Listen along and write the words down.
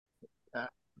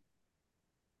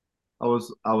I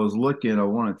was looking. I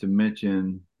wanted to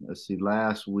mention. Let's see.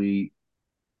 Last week,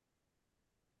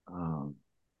 um,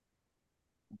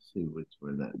 let's see which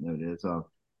where that note is.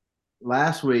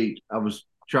 Last week I was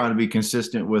trying to be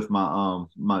consistent with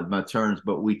my turns,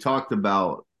 but we talked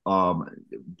about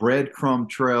breadcrumb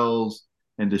trails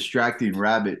and distracting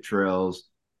rabbit trails,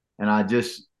 and I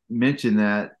just mentioned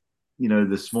that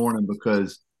this morning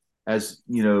because as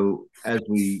we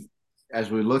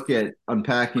look at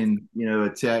unpacking a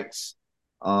text,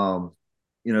 um,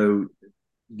 you know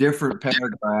different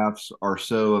paragraphs or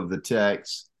so of the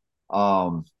text.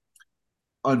 Um,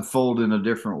 Unfold in a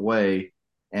different way.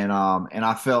 And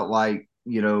I felt like,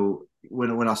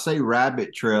 when I say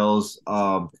rabbit trails,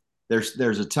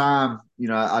 there's a time,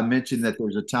 I mentioned that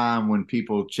there's a time when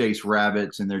people chase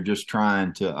rabbits and they're just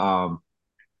trying to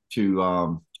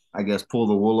I guess pull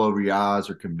the wool over your eyes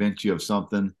or convince you of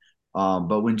something.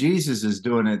 But when Jesus is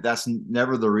doing it, that's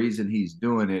never the reason he's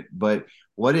doing it. But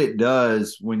what it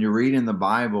does when you're reading the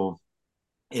Bible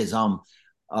is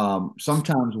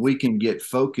sometimes we can get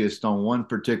focused on one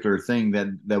particular thing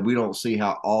that we don't see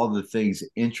how all the things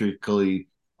intricately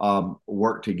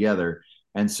work together.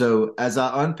 And so as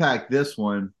I unpack this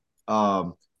one,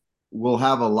 um, we'll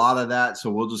have a lot of that. So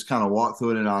we'll just kind of walk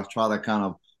through it, and I'll try to kind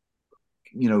of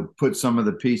put some of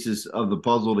the pieces of the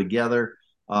puzzle together.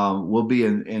 We'll be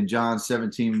in John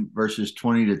 17 verses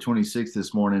 20 to 26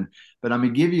 this morning, but I'm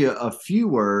gonna give you a few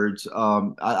words.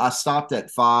 I stopped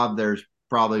at five. There's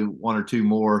probably one or two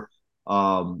more,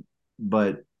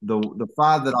 but the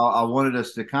five that I wanted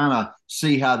us to kind of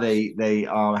see how they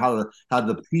how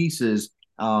the pieces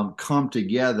come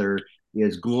together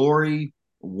is glory,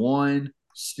 one,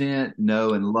 sent,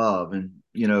 know, and love. And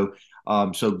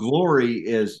so glory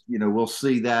is, we'll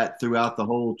see that throughout the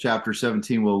whole chapter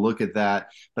 17. We'll look at that.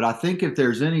 But I think if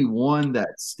there's any one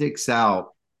that sticks out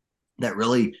that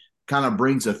really kind of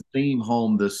brings a theme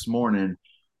home this morning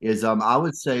is I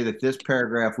would say that this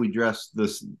paragraph we addressed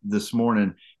this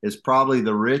morning is probably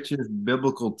the richest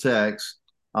biblical text.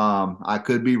 I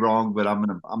could be wrong, but I'm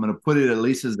gonna put it at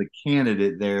least as the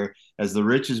candidate there as the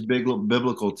richest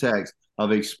biblical text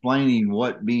of explaining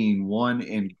what being one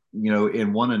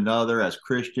in one another as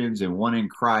Christians and one in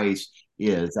Christ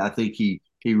is. I think he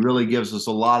really gives us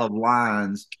a lot of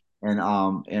lines and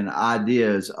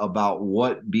ideas about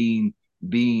what being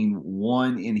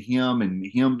one in him and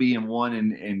him being one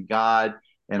in God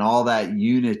and all that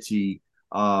unity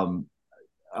um,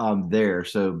 there.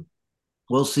 So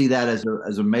we'll see that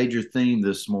as a major theme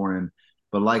this morning.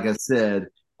 But like I said,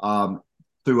 um,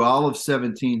 through all of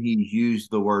 17, he's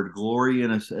used the word glory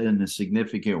in a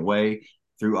significant way.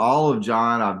 Through all of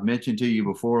John, I've mentioned to you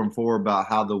before and before about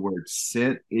how the word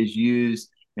sent is used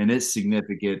and it's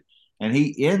significant. And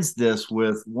he ends this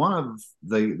with one of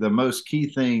the most key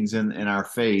things in our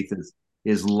faith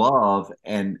is love.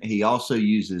 And he also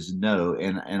uses know.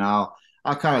 And I'll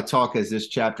kind of talk as this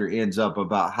chapter ends up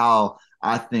about how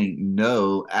I think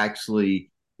no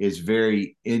actually is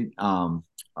very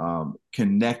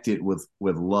connected with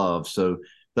love. So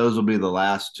those will be the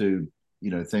last two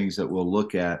things that we'll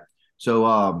look at.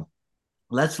 So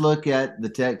let's look at the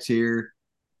text here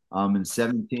in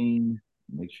 17.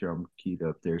 Make sure I'm keyed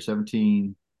up there.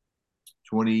 17,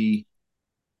 20,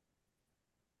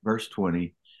 verse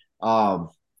 20. Um,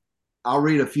 I'll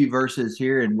read a few verses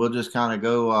here and we'll just kind of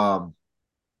go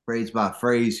phrase by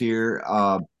phrase here.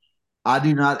 I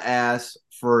do not ask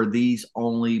for these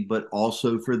only, but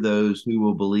also for those who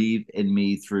will believe in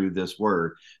me through this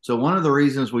word. So, one of the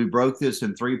reasons we broke this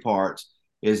in three parts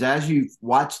is as you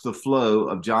watch the flow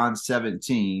of John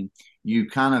 17, you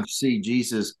kind of see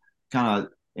Jesus kind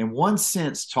of, in one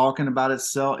sense, talking about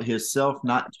himself,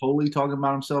 not totally talking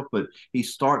about himself, but he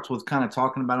starts with kind of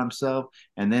talking about himself.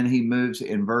 And then he moves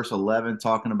in verse 11,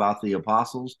 talking about the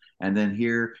apostles. And then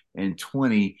here in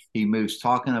 20, he moves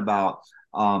talking about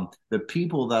the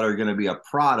people that are going to be a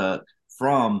product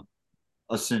from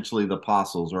essentially the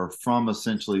apostles or from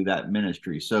essentially that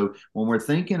ministry. So when we're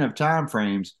thinking of time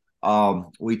frames,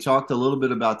 we talked a little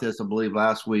bit about this, I believe,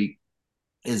 last week,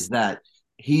 is that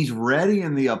he's ready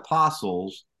in the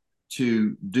apostles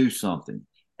to do something.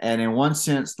 And in one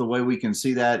sense, the way we can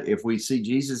see that, if we see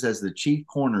Jesus as the chief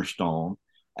cornerstone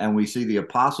and we see the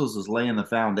apostles as laying the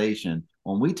foundation,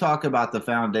 when we talk about the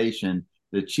foundation,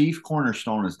 the chief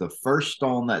cornerstone is the first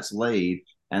stone that's laid,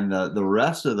 and the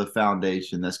rest of the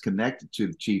foundation that's connected to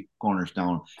the chief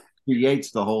cornerstone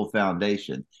creates the whole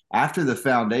foundation. After the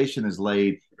foundation is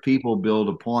laid, people build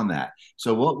upon that.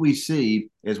 So what we see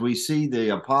is we see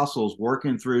the apostles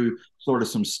working through sort of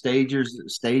some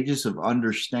stages of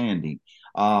understanding.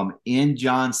 In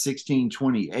John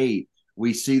 16:28,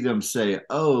 we see them say,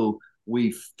 "Oh,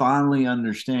 we finally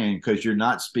understand because you're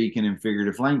not speaking in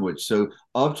figurative language. So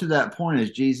up to that point,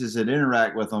 as Jesus had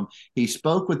interacted with them, he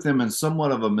spoke with them in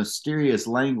somewhat of a mysterious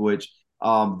language,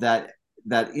 that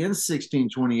in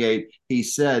 1628 he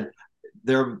said,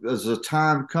 there is a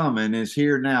time coming, is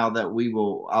here now, that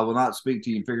I will not speak to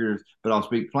you in figurative, but I'll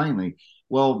speak plainly.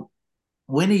 Well,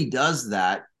 when he does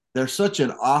that, there's such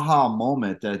an aha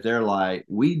moment that they're like,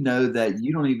 we know that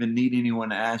you don't even need anyone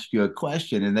to ask you a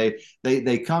question. And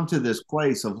they come to this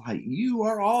place of like, you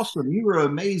are awesome, you are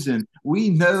amazing, we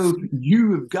know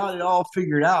you have got it all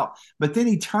figured out. But then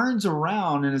he turns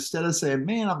around, and instead of saying,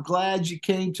 man, I'm glad you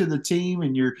came to the team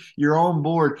and you're on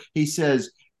board, he says,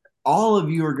 all of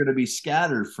you are going to be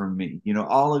scattered from me.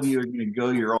 All of you are going to go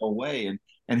your own way.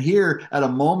 And here, at a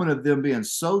moment of them being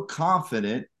so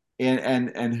confident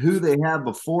and who they have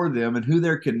before them and who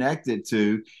they're connected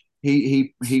to,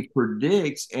 he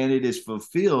predicts, and it is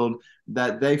fulfilled,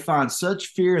 that they find such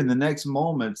fear in the next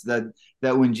moments that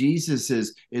when Jesus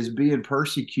is being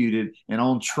persecuted and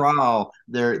on trial,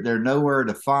 they're nowhere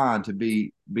to find to to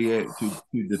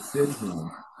defend him.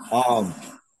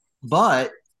 But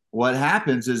what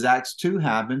happens is Acts 2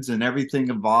 happens, and everything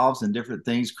evolves and different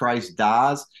things. Christ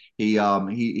dies. He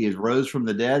is rose from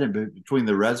the dead, and between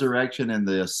the resurrection and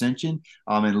the ascension,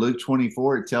 in Luke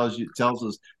 24, it tells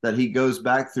us that he goes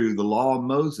back through the law of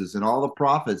Moses and all the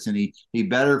prophets, and he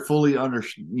better fully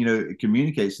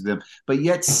communicates to them. But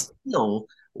yet still,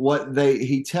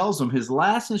 he tells them, his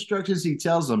last instructions he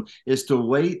tells them is to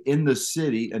wait in the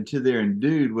city until they're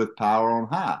endued with power on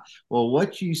high. Well,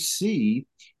 what you see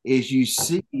is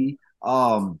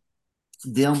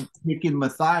them picking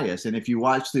Matthias. And if you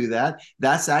watch through that,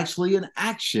 that's actually an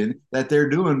action that they're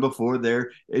doing before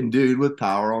they're endued with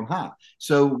power on high.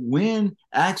 So when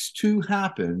Acts 2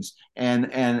 happens and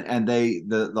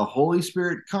the Holy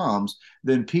Spirit comes,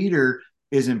 then Peter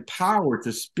is empowered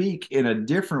to speak in a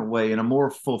different way, in a more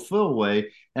fulfilled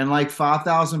way, and like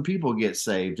 5,000 people get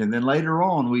saved. And then later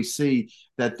on, we see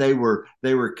that they were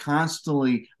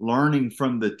constantly learning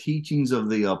from the teachings of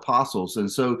the apostles. And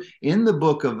so in the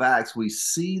book of Acts, we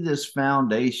see this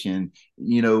foundation,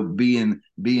 being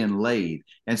laid.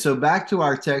 And so back to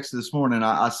our text this morning,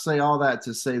 I say all that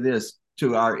to say this,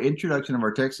 to our introduction of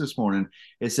our text this morning.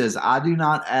 It says, I do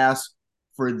not ask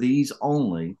for these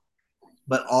only,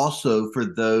 but also for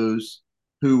those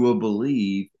who will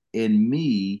believe in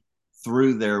me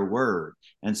through their word.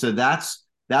 And so that's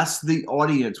the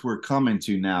audience we're coming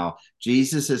to now.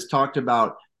 Jesus has talked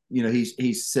about,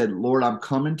 he said, Lord, I'm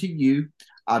coming to you.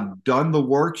 I've done the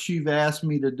works you've asked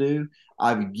me to do.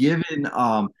 I've given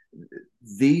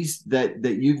these that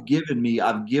you've given me,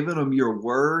 I've given them your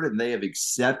word, and they have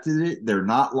accepted it. They're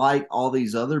not like all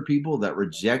these other people that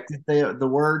rejected the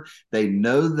word. They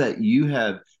know that you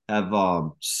have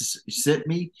sent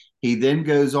me. He then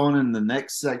goes on in the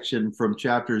next section from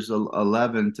chapters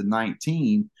 11 to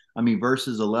 19.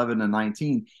 Verses 11 to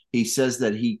 19. He says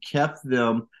that he kept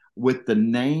them with the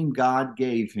name God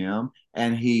gave him,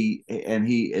 and he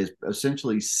is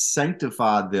essentially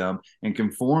sanctified them and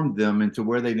conformed them into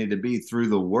where they need to be through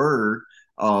the word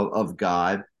of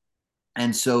God.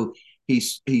 And so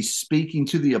he's speaking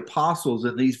to the apostles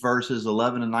in these verses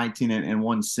 11 and 19 in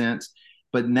one sense,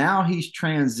 but now he's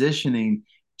transitioning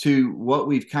to what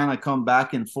we've kind of come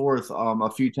back and forth a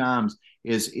few times.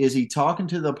 Is he talking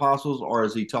to the apostles, or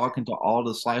is he talking to all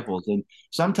disciples? And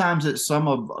sometimes it's some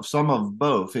of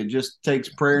both. It just takes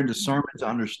prayer and discernment to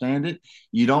understand it.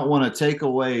 You don't want to take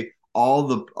away all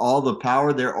the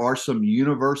power. There are some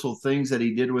universal things that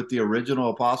he did with the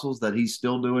original apostles that he's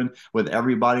still doing with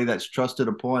everybody that's trusted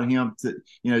upon him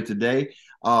today.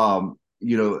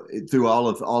 Through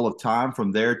all of time,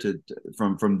 from there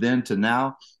from then to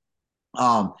now.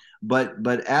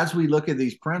 But as we look at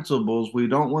these principles, we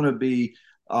don't want to be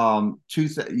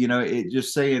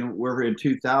just saying we're in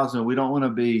 2000. We don't want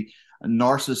to be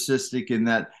narcissistic in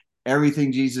that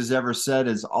everything Jesus ever said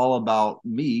is all about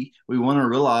me. We want to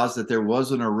realize that there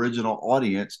was an original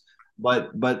audience, but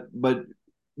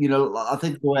I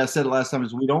think the way I said it last time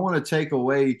is we don't want to take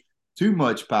away too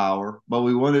much power, but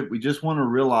we just want to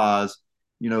realize,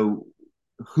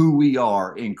 who we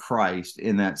are in Christ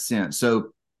in that sense.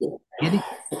 So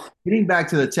getting back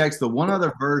to the text, the one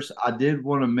other verse I did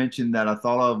want to mention that I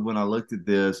thought of when I looked at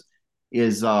this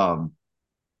is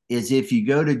if you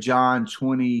go to John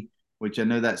 20, which I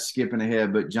know that's skipping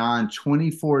ahead, but John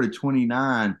 24 to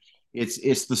 29,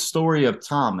 it's the story of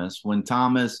Thomas, when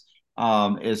Thomas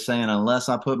is saying, unless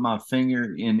I put my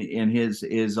finger in his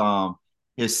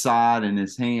side and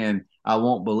his hand, I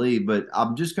won't believe. But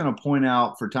I'm just going to point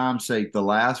out, for time's sake, the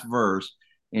last verse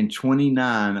in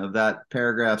 29 of that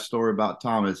paragraph story about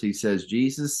Thomas. He says,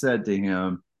 Jesus said to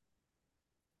him,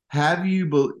 Have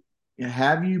you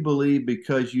have you believed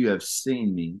because you have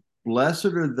seen me? Blessed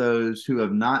are those who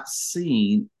have not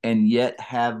seen and yet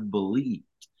have believed.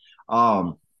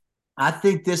 Um, I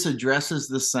think this addresses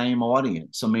the same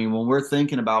audience. I mean, when we're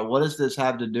thinking about what does this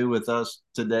have to do with us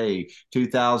today,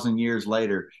 2,000 years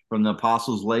later, from the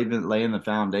apostles laying the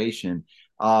foundation,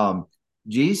 um,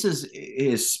 Jesus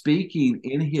is speaking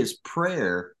in his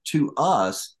prayer to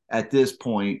us at this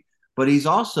point, but he's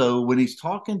also, when he's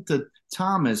talking to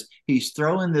Thomas, he's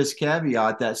throwing this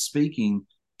caveat that's speaking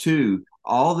to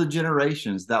all the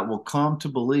generations that will come to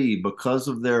believe because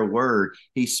of their word.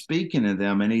 He's speaking to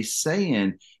them and he's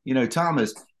saying, you know,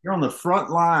 Thomas, you're on the front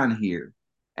line here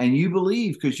and you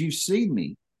believe because you've seen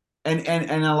me. And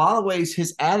in a lot of ways,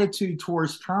 his attitude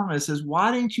towards Thomas is,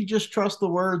 why didn't you just trust the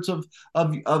words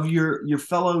of your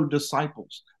fellow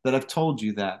disciples that have told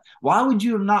you that? Why would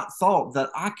you have not thought that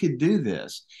I could do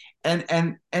this? And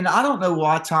I don't know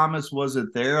why Thomas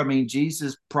wasn't there. I mean,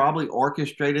 Jesus probably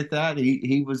orchestrated that.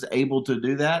 He was able to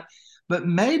do that. But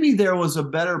maybe there was a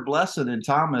better blessing in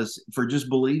Thomas for just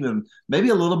believing, maybe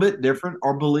a little bit different,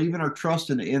 or believing or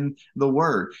trusting in the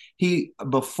word. He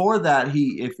before that,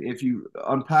 if you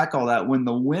unpack all that, when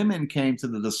the women came to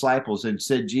the disciples and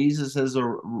said Jesus has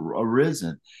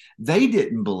arisen, they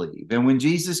didn't believe. And when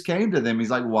Jesus came to them,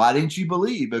 he's like, why didn't you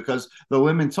believe? Because the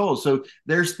women told. So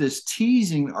there's this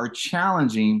teasing or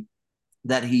challenging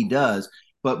that he does.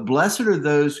 But blessed are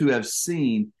those who have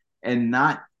seen and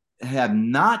have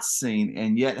not seen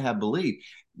and yet have believed.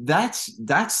 That's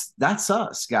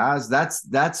us, guys.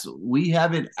 That's we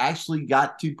haven't actually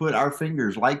got to put our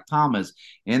fingers like Thomas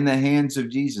in the hands of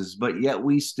Jesus, but yet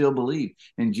we still believe.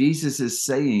 And Jesus is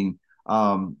saying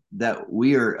that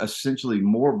we are essentially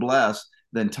more blessed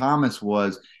than Thomas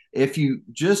was. If you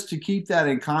just to keep that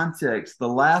in context, the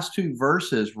last two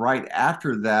verses right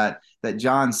after that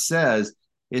John says,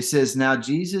 it says, now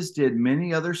Jesus did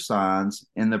many other signs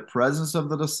in the presence of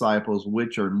the disciples,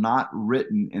 which are not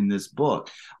written in this book.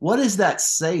 What is that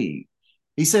saying?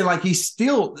 He's saying, like, it's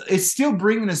still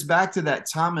bringing us back to that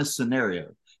Thomas scenario.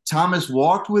 Thomas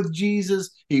walked with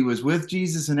Jesus. He was with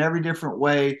Jesus in every different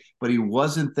way, but he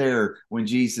wasn't there when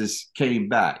Jesus came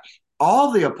back.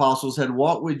 All the apostles had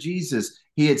walked with Jesus.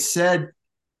 He had said,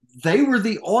 they were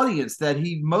the audience that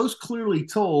he most clearly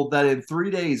told that in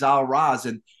 3 days I'll rise.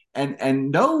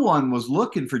 And no one was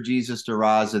looking for Jesus to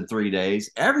rise in 3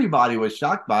 days. Everybody was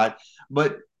shocked by it,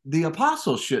 but the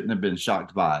apostles shouldn't have been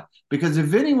shocked by it, because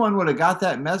if anyone would have got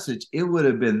that message, it would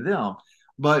have been them.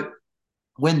 But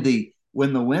when the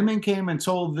women came and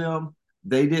told them,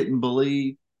 they didn't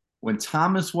believe. When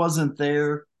Thomas wasn't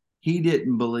there, he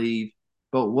didn't believe.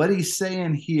 But what he's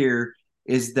saying here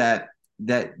is that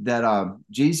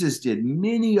Jesus did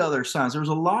many other signs. There was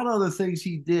a lot of other things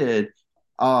he did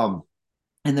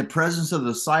in the presence of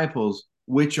the disciples,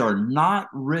 which are not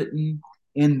written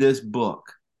in this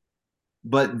book.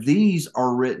 But these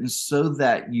are written so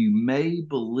that you may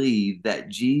believe that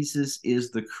Jesus is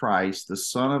the Christ, the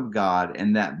Son of God,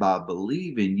 and that by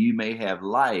believing you may have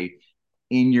life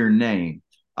in your name.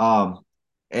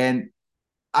 And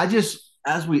I just,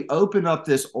 as we open up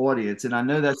this audience, and I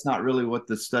know that's not really what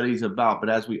the study's about, but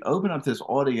as we open up this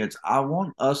audience, I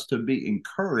want us to be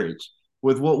encouraged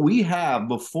with what we have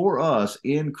before us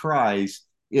in Christ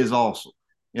is awesome.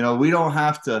 You know, we don't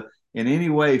have to in any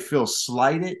way feel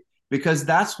slighted, because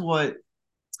that's what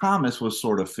Thomas was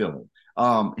sort of feeling.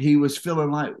 He was feeling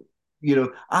like, you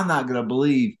know, I'm not going to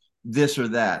believe this or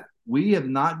that. We have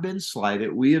not been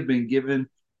slighted. We have been given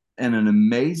an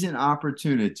amazing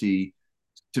opportunity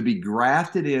to be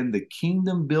grafted in the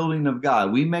kingdom building of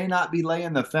God. We may not be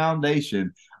laying the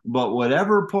foundation, but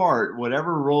whatever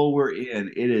role we're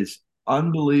in, it is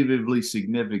unbelievably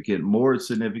significant, more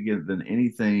significant than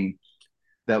anything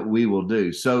that we will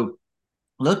do. So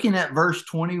looking at verse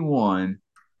 21,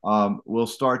 we'll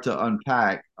start to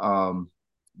unpack.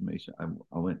 Make sure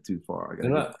I went too far.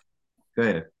 Go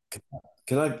ahead.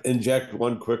 Can I inject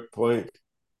one quick point?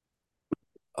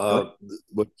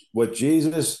 What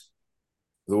Jesus,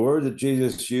 the word that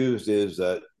Jesus used is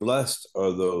that blessed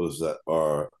are those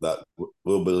that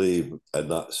will believe and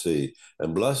not see.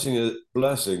 And blessing,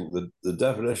 the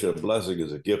definition of blessing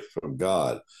is a gift from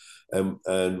God.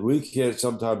 And we can't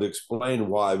sometimes explain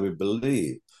why we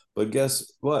believe. But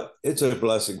guess what? It's a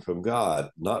blessing from God,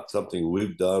 not something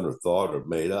we've done or thought or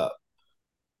made up.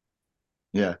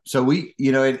 Yeah. So we,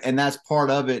 you know, and that's part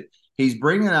of it. He's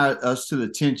bringing us to the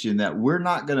attention that we're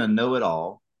not going to know it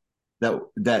all,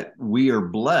 that we are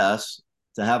blessed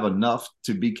to have enough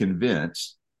to be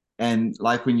convinced. And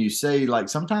like when you say, like,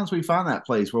 sometimes we find that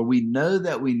place where we know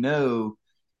that we know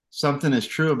something is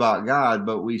true about God,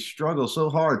 but we struggle so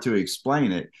hard to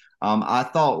explain it. I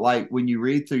thought, like, when you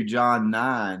read through John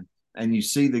 9 and you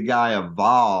see the guy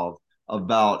evolve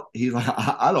about, he like,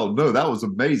 I don't know, that was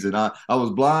amazing. I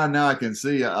was blind, now I can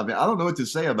see. I mean, I don't know what to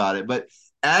say about it, but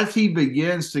as he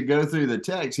begins to go through the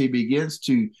text, he begins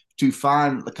to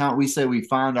find the kind, we say we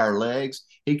find our legs.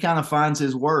 He kind of finds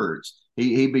his words.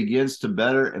 He begins to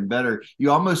better and better.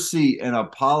 You almost see an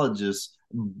apologist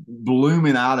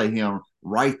blooming out of him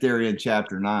right there in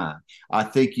chapter 9. I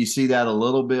think you see that a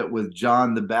little bit with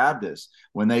John the Baptist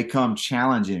when they come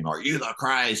challenging, are you the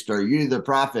Christ? Are you the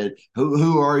prophet?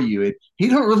 Who are you? And he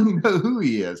don't really know who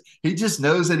he is. He just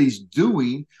knows that he's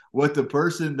doing what the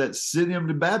person that sent him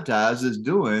to baptize is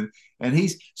doing. And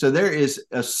so there is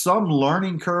some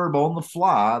learning curve on the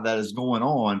fly that is going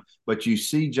on, but you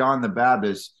see John the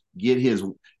Baptist get his,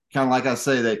 kind of like I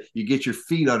say, that you get your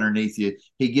feet underneath you.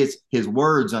 He gets his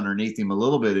words underneath him a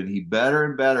little bit, and he better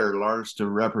and better learns to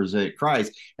represent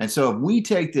Christ. And so if we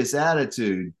take this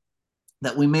attitude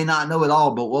that we may not know it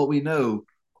all, but what we know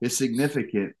is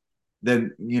significant,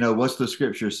 then, what's the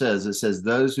scripture says? It says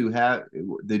those who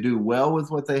they do well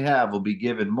with what they have will be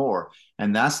given more.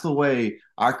 And that's the way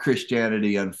our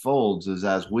Christianity unfolds, is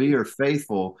as we are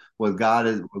faithful with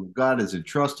what God has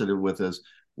entrusted it with us,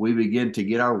 we begin to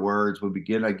get our words, we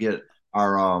begin to get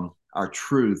our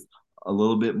truth a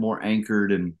little bit more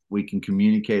anchored, and we can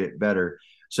communicate it better.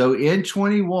 So in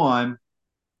 21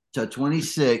 to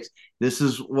 26, this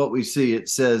is what we see. It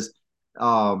says,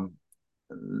 I'm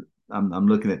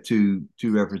looking at two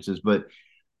references, but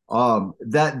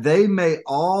that they may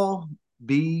all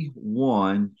be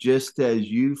one, just as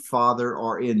you, Father,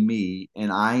 are in me,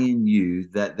 and I in you,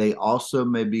 that they also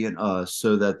may be in us,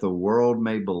 so that the world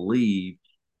may believe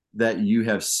that you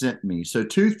have sent me. So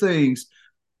two things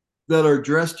that are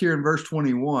addressed here in verse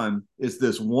 21 is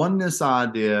this oneness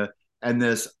idea, and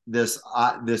this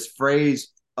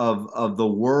phrase of the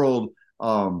world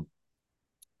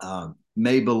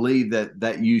may believe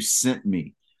that you sent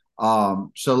me.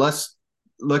 So let's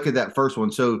look at that first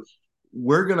one. So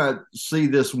we're gonna see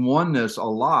this oneness a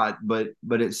lot, but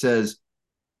it says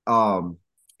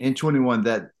in 21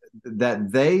 that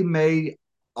they may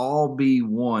all be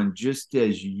one, just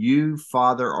as you,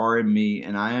 Father, are in me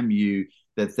and I am you,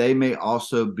 that they may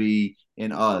also be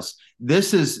in us.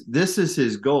 This is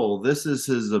his goal. This is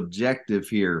his objective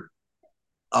here.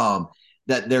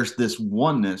 That there's this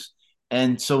oneness.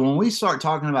 And so when we start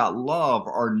talking about love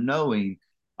or knowing,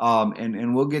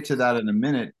 and we'll get to that in a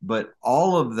minute, but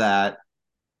all of that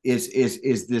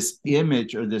is this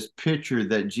image or this picture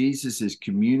that Jesus is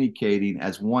communicating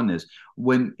as oneness.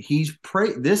 When he's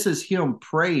this is him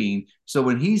praying. So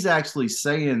when he's actually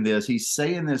saying this, he's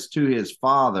saying this to his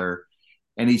Father,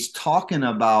 and he's talking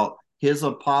about his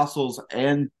apostles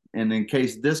and in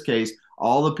this case,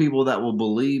 all the people that will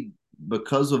believe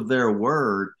because of their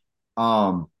word.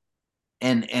 And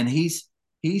he's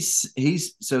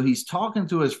talking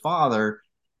to his Father,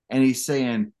 and he's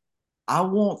saying, I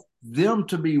want them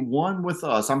to be one with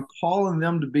us. I'm calling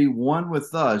them to be one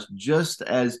with us, just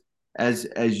as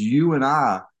you and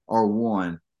I are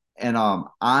one. And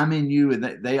I'm in you,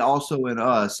 and they also in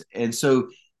us. And so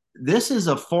this is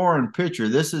a foreign picture.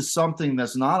 This is something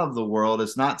that's not of the world.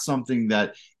 It's not something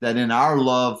that in our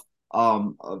love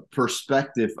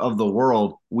perspective of the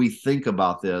world, we think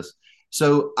about this.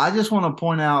 So I just want to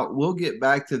point out, we'll get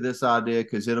back to this idea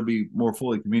because it'll be more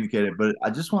fully communicated, but I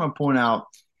just want to point out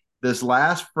this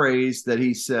last phrase that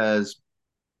he says,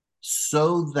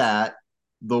 so that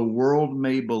the world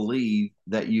may believe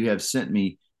that you have sent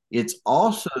me. It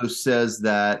also says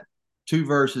that 2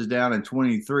 verses down in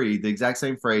 23, the exact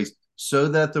same phrase, so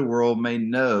that the world may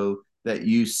know that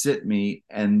you sent me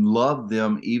and love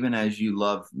them even as you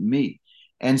love me.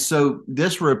 And so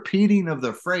this repeating of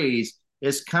the phrase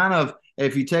is kind of,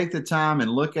 if you take the time and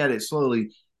look at it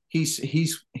slowly,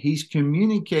 he's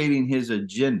communicating his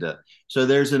agenda. So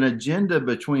there's an agenda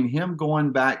between him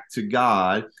going back to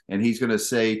God, and he's going to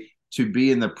say to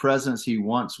be in the presence he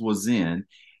once was in.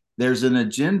 There's an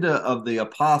agenda of the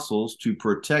apostles to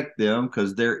protect them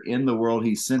because they're in the world.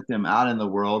 He sent them out in the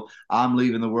world. I'm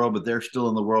leaving the world, but they're still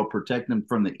in the world, protecting them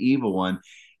from the evil one.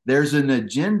 There's an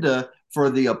agenda for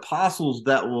the apostles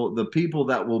the people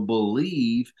that will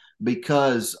believe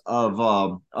because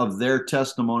of their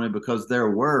testimony, because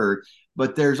their word.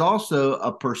 But there's also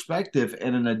a perspective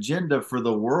and an agenda for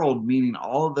the world, meaning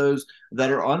all of those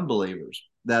that are unbelievers,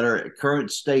 that are at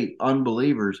current state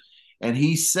unbelievers. And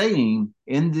he's saying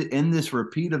in this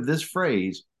repeat of this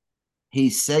phrase,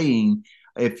 he's saying,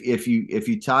 if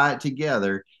you tie it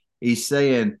together, he's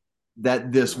saying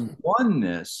that this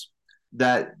oneness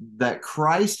that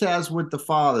Christ has with the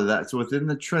Father, that's within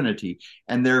the Trinity,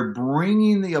 and they're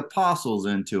bringing the apostles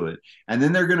into it, and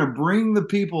then they're going to bring the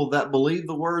people that believe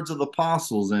the words of the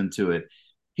apostles into it.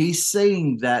 He's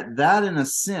saying that in a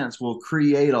sense will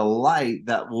create a light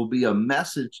that will be a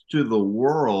message to the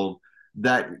world,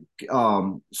 that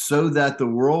so that the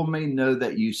world may know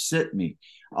that you sent me.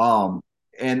 And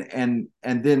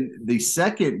then the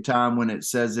second time when it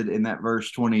says it in that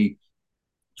verse 23,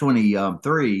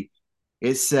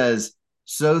 it says,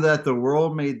 so that the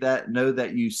world may know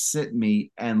that you sent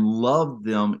me and loved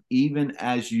them even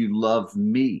as you loved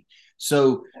me.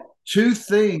 So two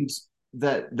things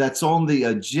that's on the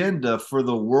agenda for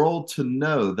the world to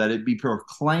know, that it be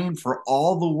proclaimed for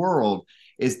all the world,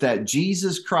 is that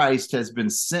Jesus Christ has been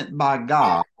sent by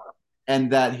God,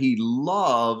 and that he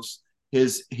loves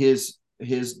his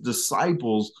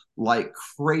disciples like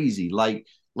crazy, like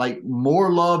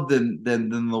more love than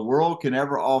the world can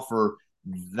ever offer.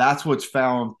 That's what's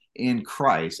found in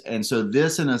Christ. And so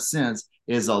this, in a sense,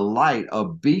 is a light, a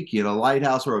beacon, a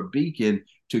lighthouse or a beacon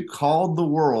to call the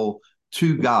world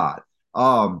to God.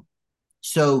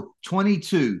 So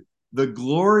 22, the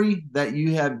glory that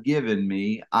you have given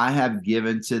me, I have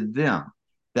given to them,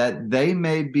 that they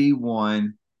may be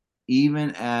one,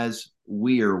 even as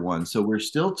we are one. So we're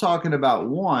still talking about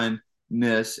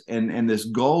oneness and this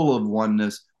goal of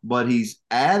oneness, but he's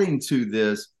adding to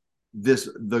this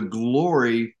the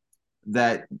glory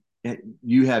that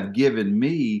you have given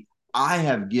me, I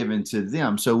have given to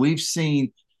them. So we've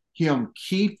seen him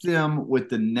keep them with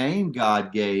the name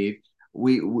God gave.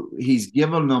 He's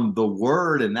given them the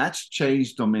word, and that's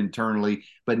changed them internally.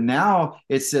 But now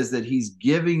it says that he's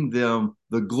giving them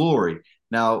the glory.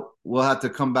 Now we'll have to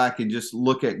come back and just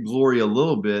look at glory a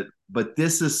little bit, but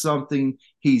this is something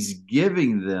he's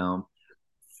giving them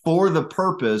for the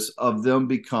purpose of them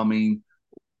becoming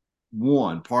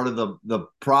one, part of the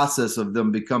process of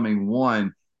them becoming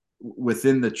one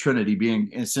within the Trinity, being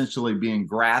essentially being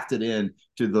grafted in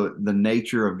to the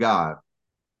nature of God.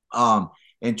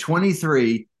 And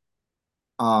 23,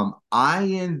 I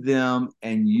in them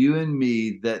and you in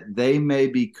me, that they may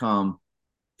become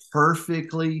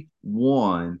perfectly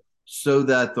one, so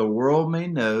that the world may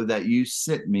know that you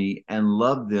sent me and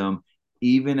loved them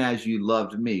even as you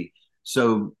loved me.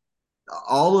 So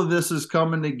all of this is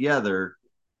coming together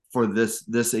for this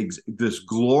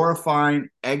glorifying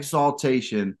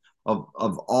exaltation of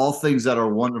all things that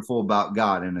are wonderful about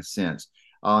God, in a sense.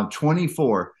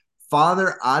 24,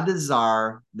 Father, I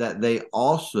desire that they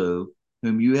also,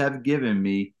 whom you have given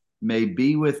me, may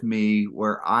be with me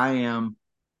where I am,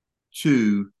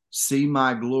 to see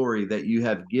my glory that you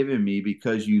have given me,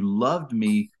 because you loved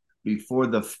me before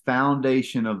the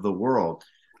foundation of the world.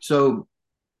 So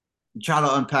try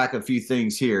to unpack a few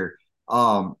things here.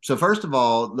 So first of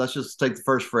all, let's just take the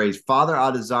first phrase. Father,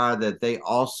 I desire that they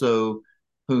also,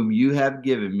 whom you have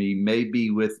given me, may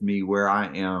be with me where I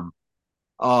am.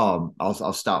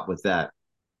 I'll stop with that.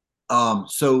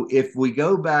 So if we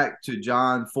go back to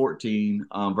John 14,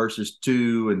 verses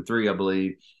 2 and 3, I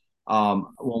believe,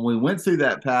 when we went through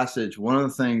that passage, one of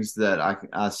the things that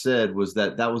I said was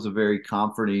that was a very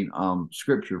comforting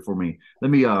scripture for me.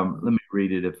 Let me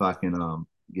read it if I can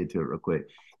get to it real quick.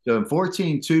 So in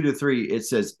 14, 2 to 3, it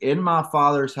says, in my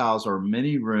Father's house are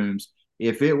many rooms.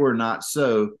 If it were not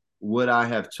so, would I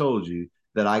have told you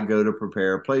that I go to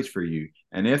prepare a place for you?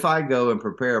 And if I go and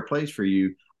prepare a place for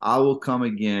you, I will come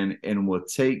again and will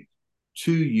take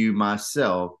to you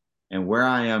myself, and where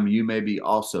I am, you may be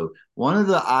also. One of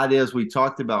the ideas we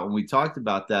talked about when we talked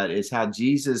about that is how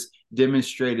Jesus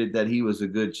demonstrated that he was a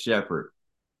good shepherd.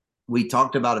 We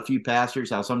talked about a few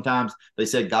pastors, how sometimes they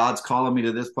said, God's calling me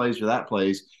to this place or that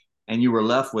place, and you were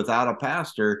left without a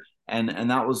pastor. And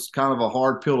that was kind of a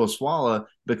hard pill to swallow,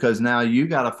 because now you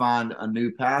got to find a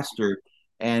new pastor.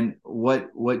 And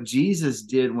what Jesus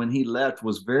did when he left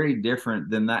was very different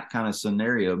than that kind of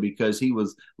scenario, because he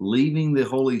was leaving the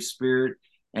Holy Spirit.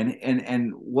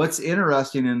 And what's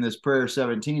interesting in this prayer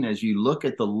 17, as you look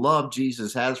at the love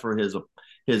Jesus has for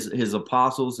his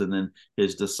apostles and then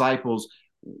his disciples,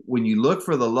 when you look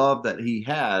for the love that he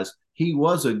has, he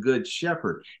was a good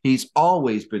shepherd. He's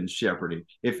always been shepherding.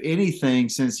 If anything,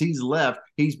 since he's left,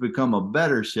 he's become a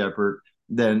better shepherd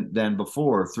than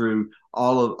before, through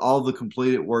all the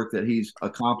completed work that he's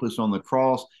accomplished on the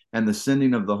cross and the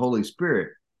sending of the Holy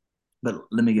Spirit. But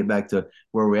let me get back to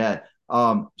where we're at.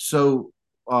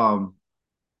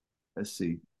 Let's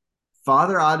see.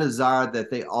 Father, I desire that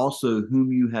they also,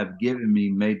 whom you have given me,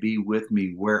 may be with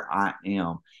me where I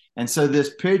am. And so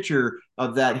this picture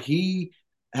of that he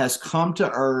has come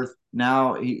to earth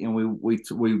now, and we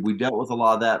dealt with a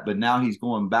lot of that, but now he's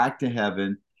going back to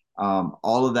heaven,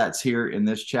 All of that's here in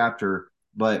this chapter,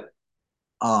 but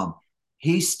um,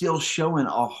 he's still showing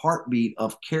a heartbeat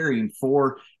of caring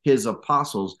for his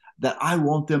apostles, that I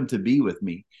want them to be with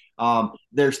me.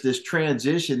 There's this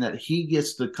transition that he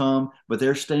gets to come, but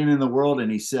they're staying in the world,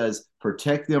 and he says,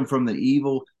 protect them from the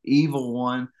evil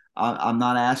one. I'm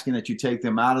not asking that you take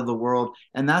them out of the world.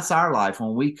 And that's our life.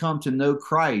 When we come to know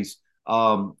Christ,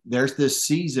 there's this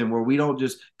season where we don't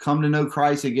just come to know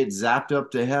Christ and get zapped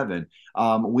up to heaven.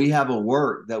 We have a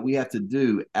work that we have to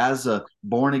do as a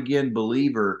born again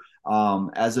believer,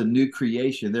 as a new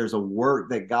creation. There's a work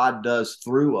that God does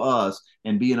through us,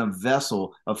 and being a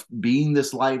vessel of being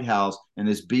this lighthouse and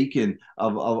this beacon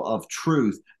of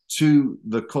truth to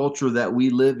the culture that we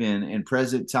live in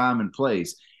present time and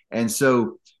place. And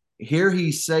so here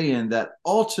he's saying that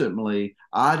ultimately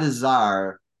I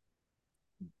desire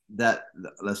that,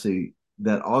 let's see,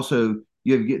 that also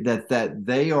you have that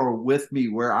they are with me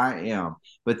where I am.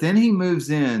 But then he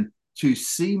moves in to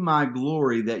see my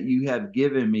glory that you have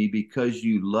given me, because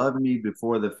you loved me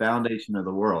before the foundation of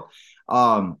the world.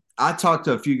 I talked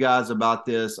to a few guys about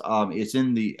this. It's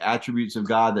in the Attributes of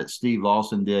God that Steve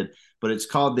Lawson did, but it's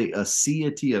called the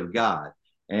aseity of God.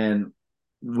 And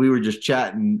we were just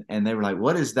chatting, and they were like,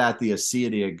 what is that, the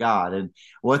aseity of God? And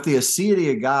what the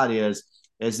aseity of God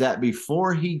is that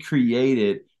before he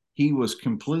created, he was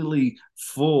completely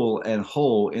full and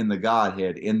whole in the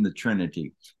Godhead, in the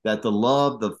Trinity. That the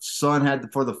love the Son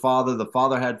had for the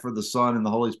Father had for the Son, and the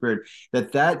Holy Spirit,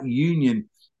 that union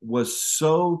was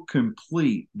so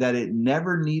complete that it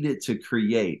never needed to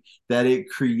create, that it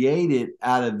created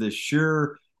out of the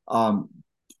sure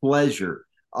pleasure.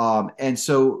 And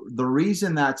so the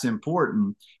reason that's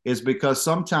important is because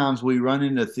sometimes we run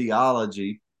into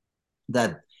theology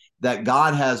that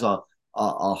God has a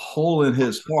hole in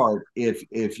his heart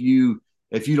if you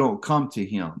don't come to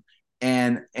him.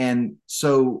 And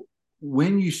so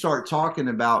when you start talking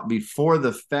about before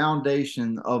the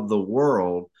foundation of the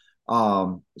world,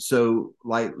 so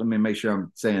like, let me make sure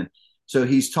I'm saying, so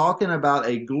he's talking about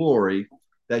a glory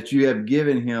that you have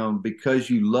given him because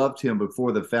you loved him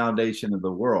before the foundation of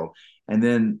the world. And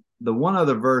then the one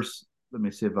other verse, let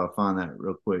me see if I find that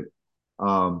real quick,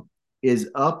 is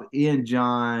up in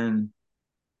John.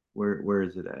 Where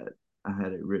is it at? I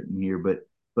had it written here, but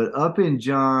up in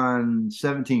John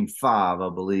 17:5,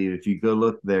 I believe. If you go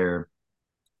look there,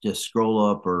 just scroll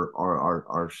up,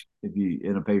 or if you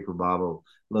in a paper Bible,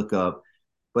 look up.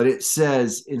 But it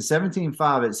says in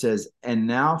 17:5, it says, and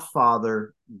now,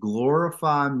 Father,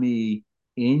 glorify me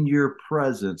in your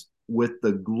presence with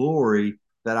the glory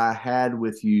that I had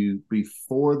with you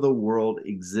before the world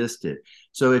existed.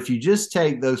 So if you just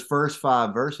take those first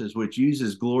 5 verses, which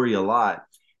uses glory a lot,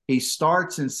 he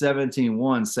starts in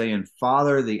 17:1 saying,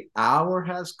 Father, the hour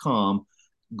has come,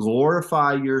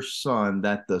 glorify your Son,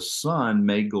 that the Son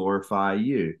may glorify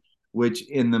you, which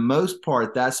in the most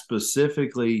part, that's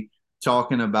specifically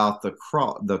talking about the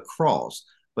cross.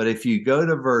 But if you go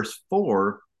to verse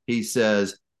 4, he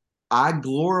says, I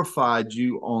glorified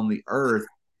you on the earth.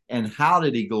 And how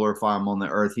did he glorify him on the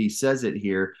earth? He says it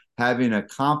here, having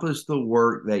accomplished the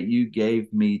work that you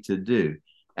gave me to do.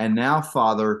 And now,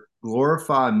 Father,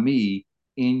 glorify me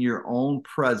in your own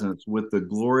presence with the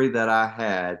glory that I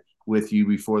had with you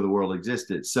before the world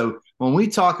existed. So when we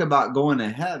talk about going to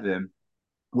heaven,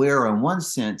 we are in one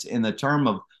sense in the term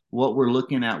of what we're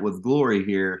looking at with glory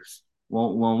here.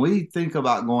 When we think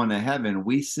about going to heaven,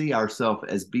 we see ourselves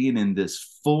as being in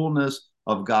this fullness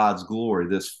of God's glory,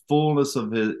 this fullness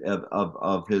of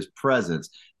his presence,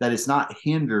 that it's not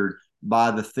hindered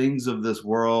by the things of this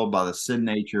world, by the sin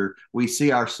nature. We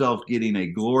see ourselves getting a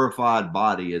glorified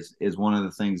body is one of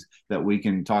the things that we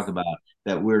can talk about,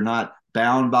 that we're not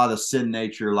bound by the sin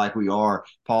nature like we are.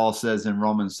 Paul says in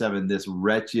Romans 7, this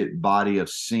wretched body of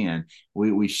sin,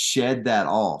 we shed that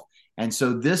off. And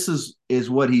so this is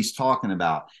what he's talking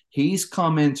about. He's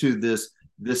come into this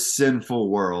sinful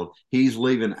world. He's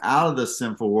leaving out of the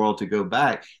sinful world to go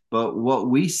back. But what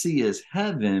we see as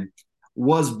heaven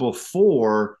was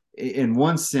before, in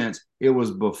one sense, it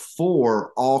was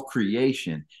before all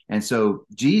creation. And so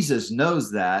Jesus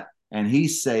knows that, and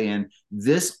he's saying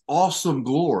this awesome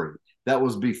glory that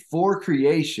was before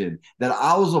creation, that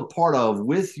I was a part of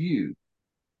with you,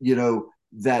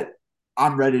 that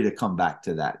I'm ready to come back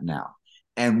to that now.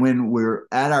 And when we're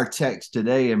at our text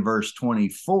today in verse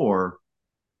 24,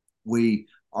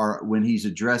 when he's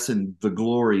addressing the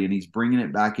glory and he's bringing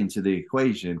it back into the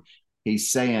equation,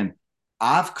 he's saying,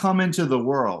 I've come into the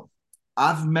world.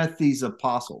 I've met these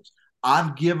apostles.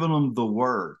 I've given them the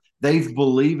word. They've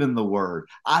believed in the word.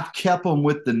 I've kept them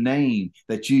with the name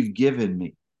that you've given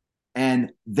me.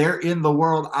 and they're in the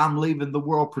world. I'm leaving the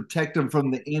world, protect them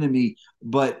from the enemy,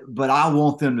 but I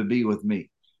want them to be with me.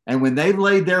 And when they've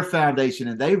laid their foundation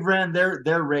and they've ran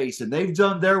their race and they've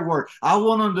done their work, I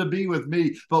want them to be with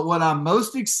me. But what I'm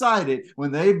most excited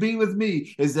when they be with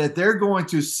me is that they're going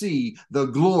to see the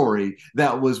glory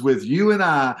that was with you and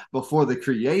I before the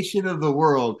creation of the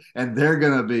world, and they're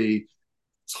going to be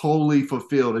totally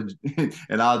fulfilled,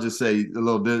 and I'll just say a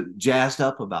little bit jazzed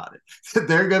up about it.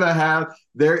 They're gonna have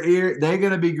their ear, they're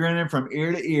gonna be grinning from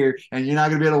ear to ear, and you're not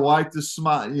gonna be able to wipe the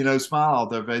smile off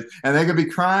their face, and they're gonna be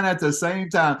crying at the same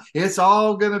time. It's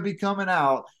all gonna be coming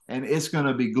out, and it's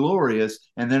gonna be glorious,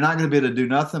 and they're not gonna be able to do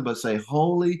nothing but say,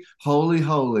 "Holy, holy,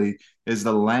 holy is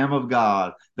the Lamb of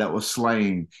God that was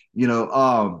slain."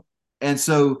 And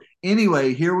so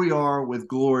anyway, here we are with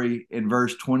glory in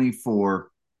verse 24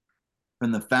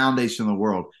 from the foundation of the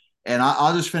world. And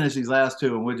I'll just finish these last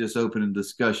two and we'll just open a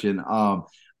discussion.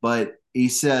 But he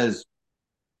says,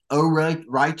 "O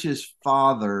righteous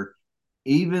Father,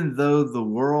 even though the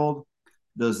world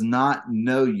does not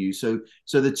know you." So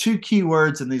the two key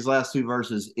words in these last two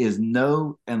verses is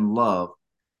know and love.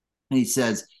 And he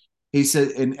said,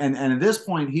 and at this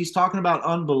point, he's talking about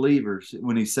unbelievers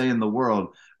when he's saying the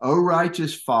world. "O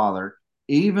righteous Father,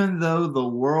 even though the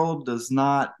world does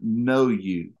not know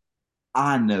you,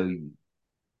 I know you,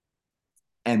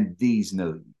 and these know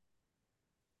you,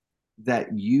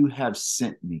 that you have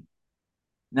sent me."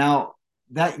 Now,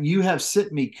 that "you have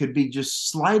sent me" could be just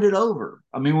slided over.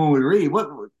 I mean, when we read,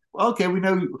 okay, we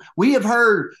know, we have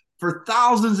heard for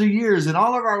thousands of years in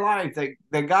all of our life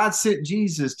that God sent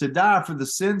Jesus to die for the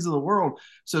sins of the world.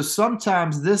 So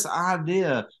sometimes this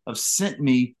idea of "sent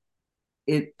me,"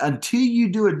 until you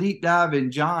do a deep dive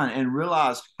in John and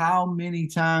realize how many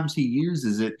times he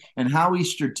uses it and how he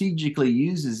strategically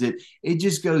uses it, it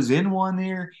just goes in one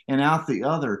ear and out the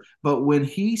other. But when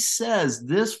he says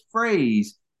this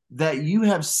phrase, "that you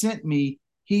have sent me,"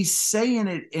 he's saying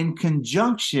it in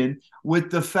conjunction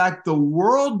with the fact the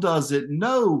world doesn't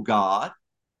know God,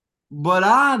 but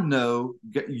I know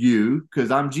you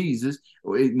because I'm Jesus.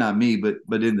 Not me,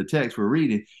 but in the text we're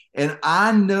reading. And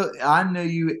I know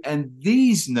you, and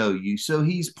these know you. So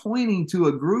he's pointing to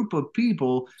a group of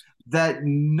people that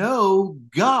know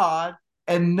God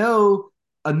and know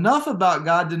enough about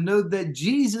God to know that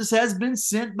Jesus has been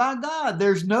sent by God.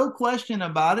 There's no question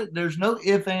about it. There's no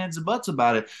ifs, ands, and buts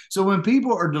about it. So when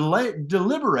people are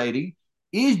deliberating,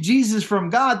 is Jesus from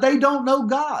God? They don't know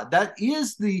God. That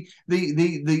is the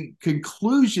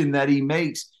conclusion that he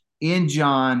makes in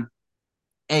John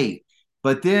 8.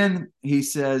 But then he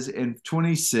says in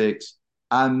 26,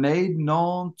 "I made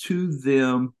known to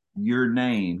them your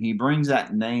name." He brings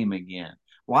that name again.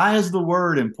 Why is the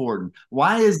word important?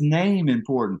 Why is name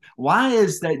important? Why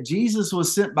is that Jesus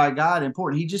was sent by God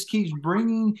important? He just keeps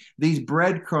bringing these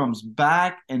breadcrumbs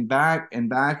back and back and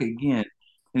back again.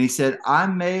 And he said, I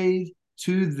made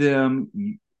known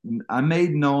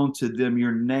to them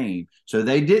your name." So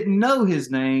they didn't know his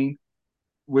name,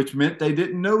 which meant they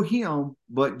didn't know him,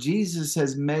 but Jesus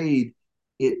has made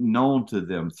it known to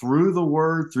them through the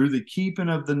word, through the keeping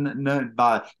of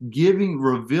by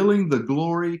revealing the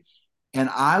glory. "And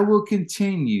I will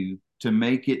continue to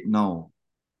make it known,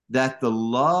 that the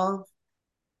love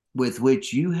with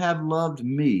which you have loved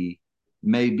me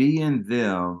may be in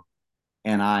them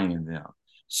and I in them."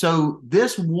 So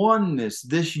this oneness,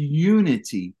 this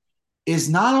unity is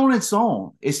not on its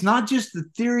own. It's not just the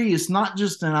theory. It's not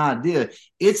just an idea.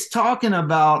 It's talking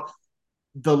about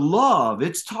the love.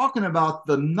 It's talking about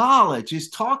the knowledge. It's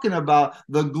talking about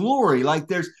the glory. Like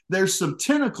there's some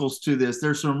tentacles to this.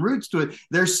 There's some roots to it.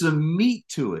 There's some meat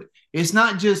to it. It's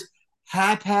not just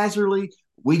haphazardly,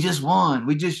 we just won,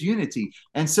 we just unity.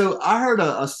 And so I heard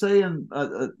a saying,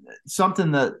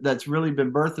 something that's really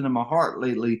been birthing in my heart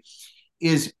lately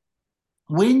is,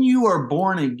 when you are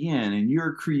born again and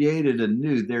you're created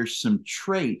anew, there's some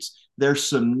traits, there's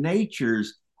some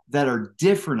natures that are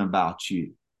different about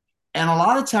you. And a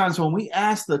lot of times when we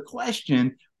ask the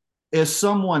question, is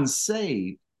someone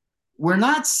saved? We're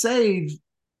not saved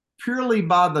purely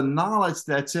by the knowledge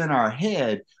that's in our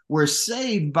head. We're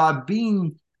saved by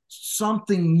being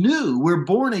something new. We're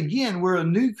born again. We're a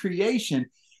new creation.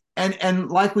 And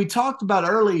like we talked about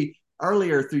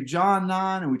earlier through John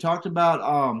 9, and we talked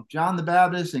about John the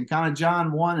Baptist and kind of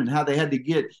John 1, and how they had to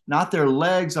get not their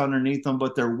legs underneath them,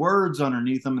 but their words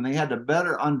underneath them, and they had to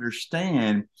better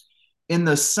understand. In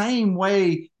the same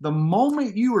way, the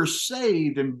moment you are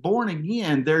saved and born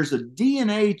again, there's a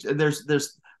DNA, there's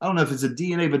I don't know if it's a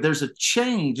DNA, but there's a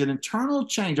change, an internal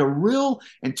change, a real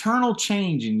internal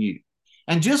change in you.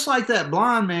 And just like that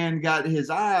blind man got his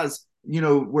eyes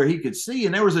where he could see,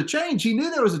 and there was a change. He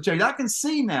knew there was a change. I can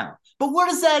see now. But what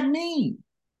does that mean?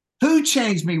 Who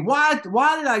changed me? Why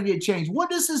did I get changed? What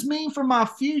does this mean for my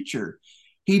future?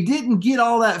 He didn't get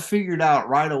all that figured out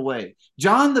right away.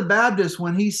 John the Baptist,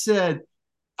 when he said,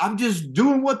 I'm just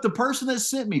doing what the person that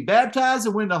sent me, baptized,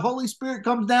 and when the Holy Spirit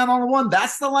comes down on the one,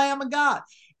 that's the Lamb of God.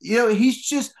 He's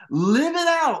just living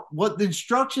out what the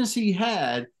instructions he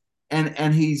had,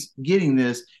 and he's getting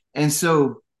this. And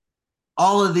so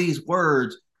all of these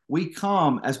words, we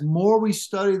come, as more we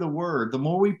study the word, the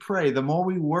more we pray, the more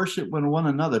we worship one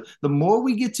another, the more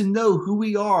we get to know who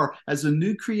we are as a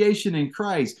new creation in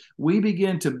Christ, we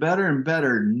begin to better and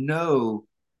better know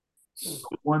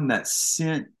the one that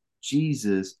sent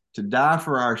Jesus to die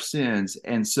for our sins.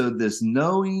 And so this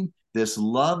knowing, this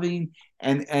loving,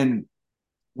 and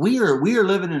we are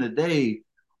living in a day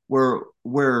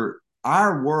where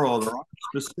our world, or our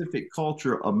specific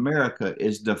culture, America,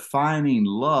 is defining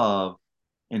love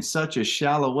in such a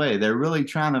shallow way. They're really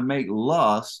trying to make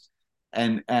lust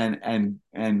and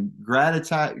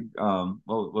gratitude,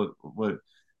 what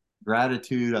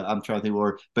gratitude, I'm trying to think of the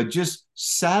word, but just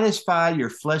satisfy your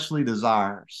fleshly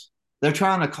desires. They're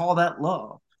trying to call that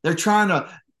love. They're trying to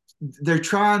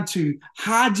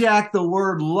hijack the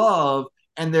word love,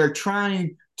 and they're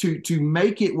trying to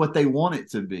make it what they want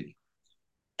it to be.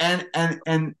 And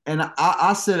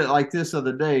I said it like this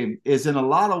other day, is in a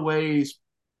lot of ways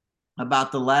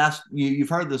about the last, you've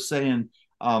heard the saying,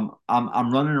 I'm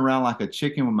running around like a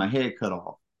chicken with my head cut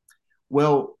off.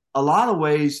 Well, a lot of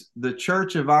ways, the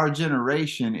church of our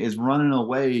generation is running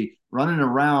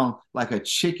around like a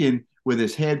chicken with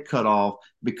his head cut off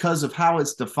because of how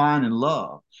it's defined in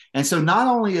love. And so not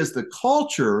only is the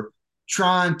culture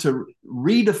trying to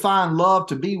redefine love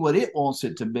to be what it wants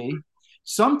it to be,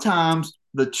 sometimes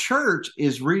the church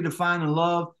is redefining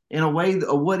love in a way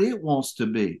of what it wants to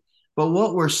be. But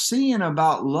what we're seeing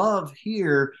about love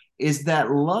here is that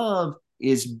love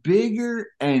is bigger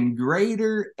and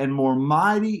greater and more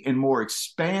mighty and more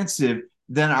expansive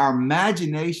than our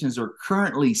imaginations are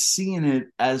currently seeing it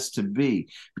as to be.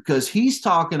 Because he's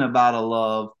talking about a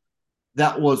love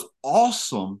that was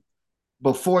awesome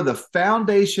before the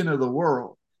foundation of the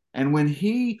world. And when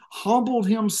he humbled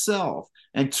himself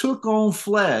and took on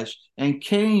flesh and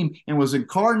came and was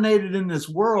incarnated in this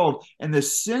world, and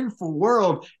this sinful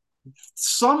world,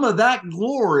 some of that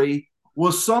glory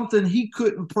was something he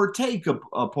couldn't partake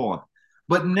upon.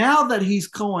 But now that he's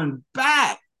going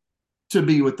back to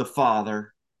be with the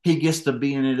Father, he gets to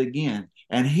be in it again.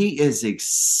 And he is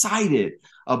excited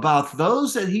about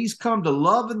those that he's come to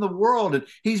love in the world and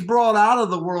he's brought out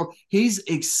of the world. He's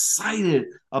excited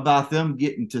about them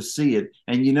getting to see it.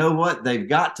 And you know what? They've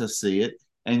got to see it.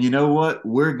 And you know what?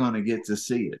 We're going to get to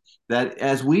see it. That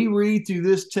as we read through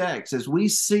this text, as we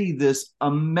see this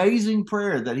amazing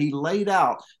prayer that he laid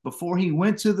out before he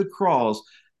went to the cross,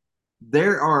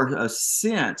 there are a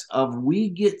sense of we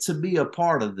get to be a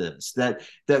part of this, that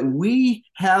we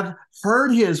have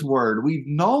heard his word, we've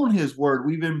known his word,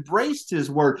 we've embraced his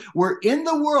word, we're in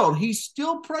the world, he's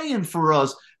still praying for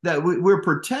us, that we're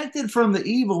protected from the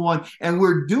evil one, and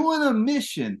we're doing a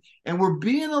mission, and we're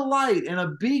being a light and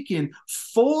a beacon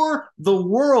for the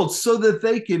world so that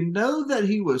they can know that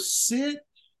he was sent,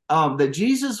 that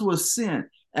Jesus was sent,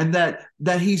 and that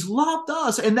he's loved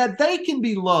us, and that they can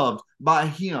be loved by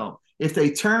him if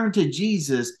they turn to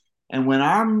Jesus. And when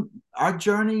our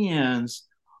journey ends,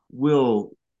 we'll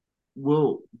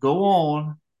go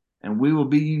on, and we will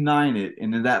be united.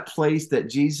 And in that place that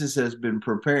Jesus has been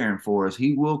preparing for us,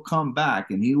 he will come back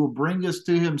and he will bring us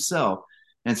to himself.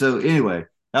 And so anyway,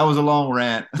 that was a long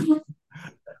rant.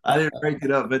 I didn't break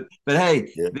it up, but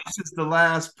hey, yeah. This is the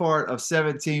last part of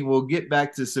 17. We'll get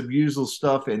back to some usual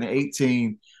stuff in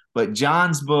 18. But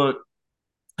John's book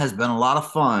has been a lot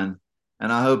of fun,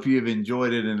 and I hope you've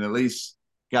enjoyed it and at least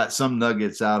got some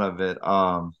nuggets out of it.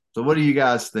 So what do you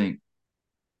guys think?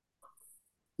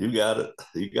 You got it.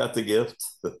 You got the gift.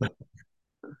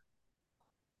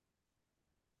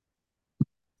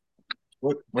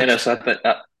 Dennis,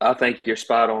 I think you're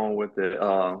spot on with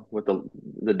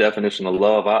the definition of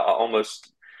love. I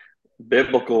almost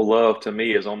biblical love to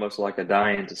me is almost like a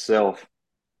dying to self,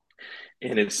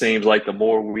 and it seems like the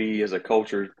more we as a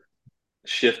culture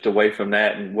shift away from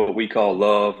that and what we call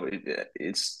love,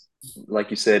 it's like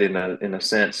you said, in a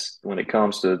sense, when it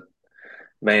comes to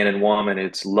man and woman,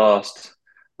 it's lust,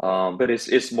 but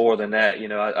it's more than that. You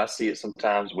know, I see it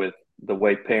sometimes with the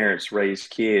way parents raise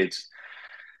kids.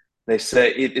 They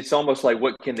say it's almost like,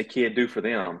 what can the kid do for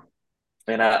them?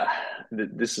 And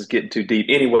this is getting too deep.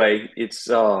 Anyway, it's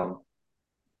the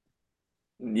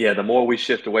more we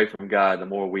shift away from God, the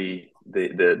more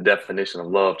the definition of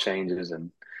love changes,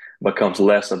 and becomes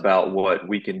less about what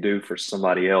we can do for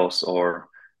somebody else, or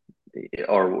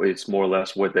it's more or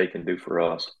less what they can do for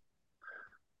us.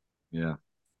 Yeah.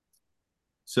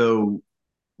 So,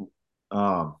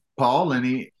 Paul,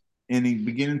 any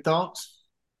beginning thoughts?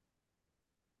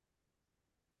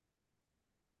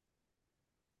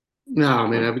 No, I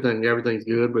mean everything's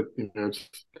good, but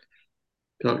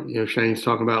Shane's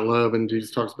talking about love, and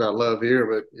Jesus talks about love here,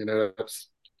 but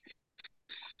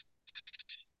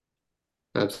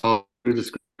that's all through the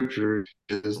scripture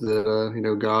is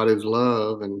that God is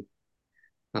love, and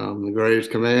the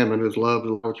greatest commandment is love the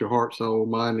Lord with your heart, soul,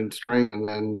 mind, and strength,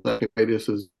 and second greatest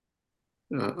is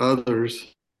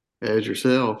others as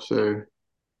yourself. So,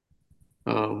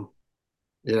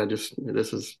 yeah, just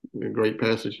this is a great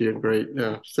passage here, great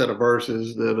set of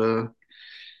verses that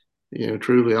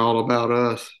truly all about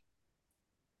us,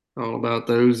 all about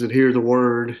those that hear the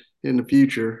word in the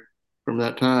future from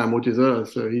that time, which is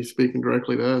us. So he's speaking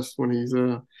directly to us when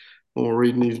we're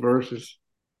reading these verses.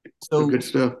 So good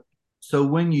stuff. So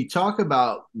when you talk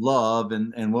about love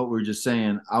and what we're just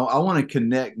saying, I want to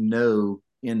connect know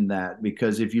in that,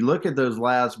 because if you look at those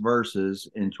last verses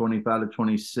in 25 to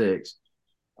 26,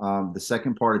 the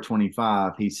second part of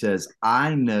 25, he says,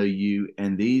 I know you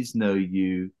and these know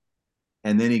you.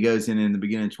 And then he goes in the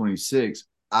beginning of 26,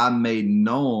 I made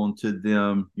known to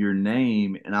them your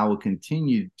name, and I will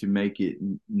continue to make it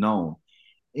known.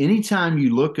 Anytime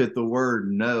you look at the word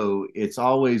know, it's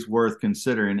always worth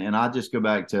considering. And I just go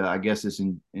back to, I guess it's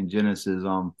in Genesis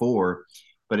 4,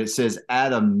 but it says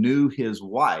Adam knew his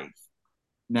wife.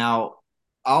 Now,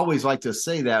 I always like to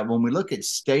say that when we look at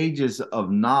stages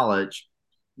of knowledge,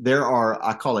 there are,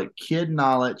 I call it kid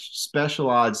knowledge,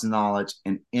 specialized knowledge,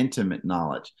 and intimate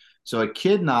knowledge. So a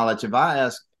kid knowledge, if I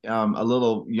ask a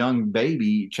little young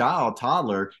baby, child,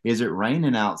 toddler, is it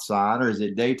raining outside or is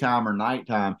it daytime or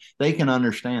nighttime? They can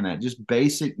understand that, just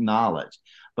basic knowledge.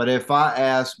 But if I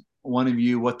ask one of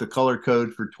you what the color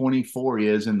code for 24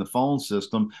 is in the phone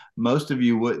system, most of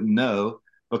you wouldn't know,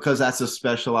 because that's a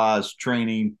specialized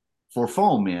training for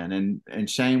phone men. And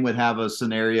Shane would have a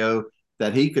scenario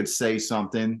that he could say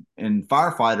something in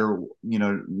firefighter,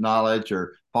 knowledge,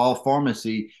 or Paul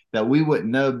pharmacy, that we wouldn't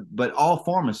know, but all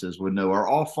pharmacists would know, or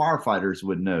all firefighters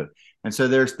would know. And so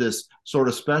there's this sort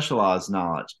of specialized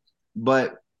knowledge.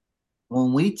 But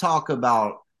when we talk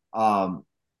about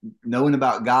knowing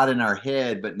about God in our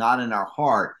head, but not in our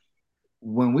heart,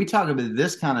 when we talk about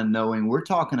this kind of knowing, we're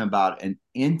talking about an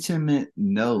intimate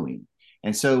knowing.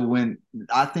 And so when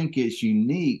I think it's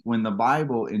unique when the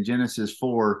Bible in Genesis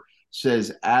 4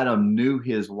 says Adam knew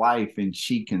his wife and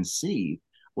she conceived.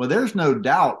 Well, there's no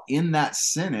doubt in that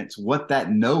sentence what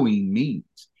that knowing means.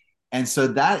 And so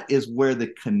that is where the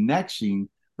connection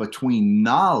between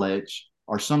knowledge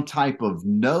or some type of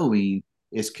knowing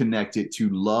is connected to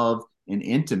love and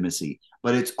intimacy.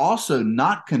 But it's also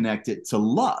not connected to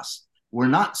lust. We're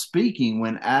not speaking,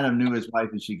 when Adam knew his wife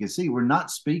and she could see, we're not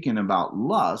speaking about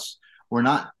lust. We're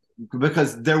not,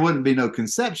 because there wouldn't be no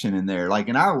conception in there. Like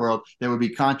in our world, there would be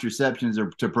contraceptions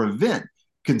to prevent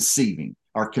conceiving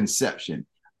or conception.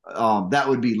 That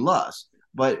would be lust.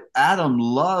 But Adam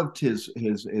loved his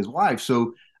wife.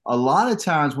 So a lot of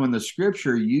times when the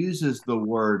scripture uses the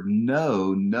word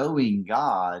know, knowing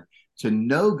God, to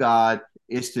know God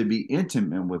is to be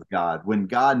intimate with God, when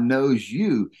God knows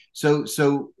you. So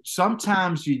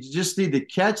sometimes you just need to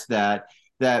catch that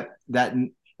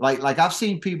like I've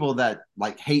seen people that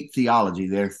like hate theology,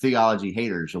 they're theology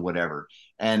haters or whatever.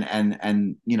 And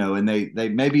they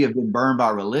maybe have been burned by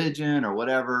religion or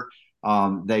whatever.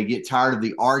 They get tired of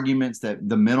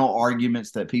the mental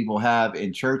arguments that people have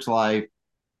in church life.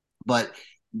 But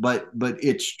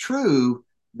it's true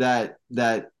that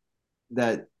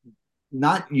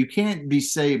not, you can't be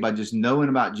saved by just knowing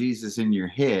about Jesus in your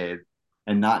head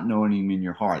and not knowing him in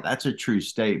your heart. That's a true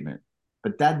statement.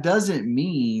 But that doesn't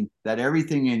mean that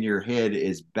everything in your head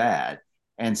is bad.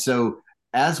 And so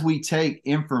as we take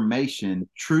information,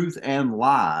 truth and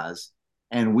lies,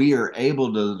 and we are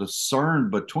able to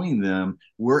discern between them,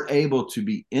 we're able to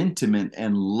be intimate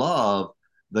and love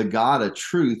the God of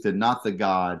truth and not the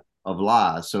God of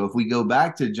lies. So if we go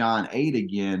back to John 8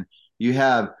 again, you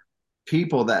have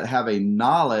people that have a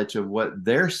knowledge of what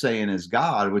they're saying is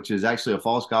God, which is actually a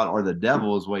false God, or the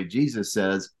devil is the way Jesus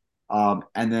says.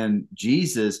 And then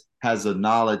Jesus has a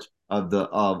knowledge of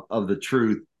the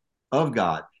truth of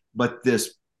God. But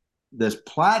this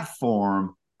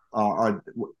platform,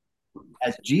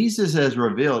 as Jesus has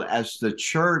revealed, as the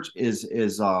church is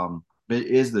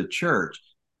the church.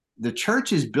 The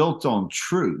church is built on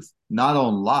truth, not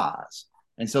on lies.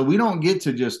 And so we don't get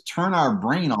to just turn our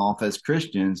brain off as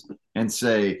Christians and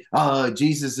say, "Oh,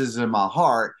 Jesus is in my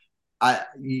heart."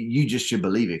 you just should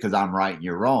believe it because I'm right and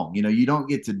you're wrong. You don't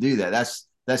get to do that. That's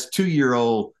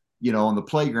 2-year-old, on the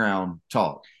playground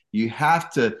talk. You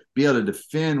have to be able to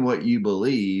defend what you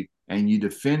believe, and you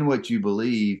defend what you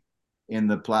believe in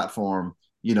the platform,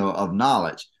 of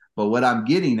knowledge. But what I'm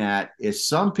getting at is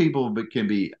some people can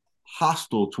be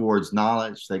hostile towards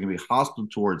knowledge. They can be hostile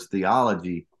towards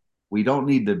theology. We don't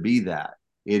need to be that.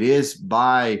 It is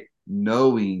by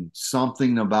knowing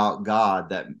something about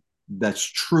God that's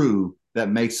true that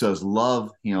makes us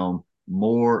love him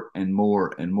more and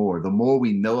more and more. The more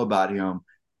we know about him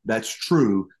that's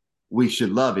true, we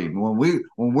should love him. When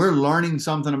we're learning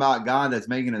something about God that's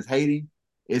making us hate him,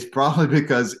 it's probably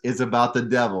because it's about the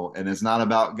devil and it's not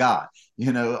about God.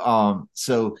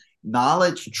 So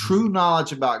true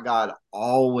knowledge about God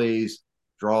always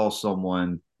draws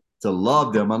someone to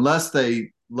love them, unless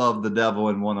they love the devil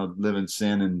and want to live in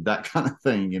sin and that kind of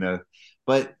thing.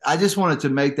 But I just wanted to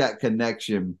make that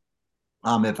connection,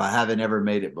 if I haven't ever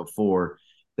made it before,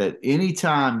 that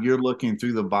anytime you're looking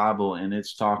through the Bible and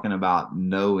it's talking about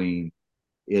knowing,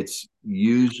 it's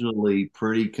usually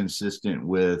pretty consistent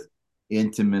with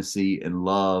intimacy and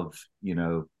love.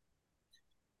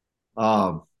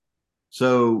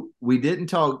 So we didn't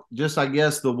talk, just, I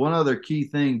guess, the one other key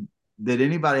thing. Did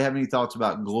anybody have any thoughts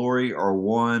about glory or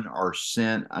one or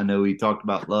sent? I know we talked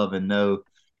about love and know,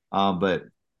 but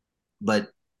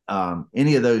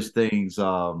any of those things,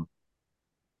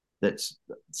 that's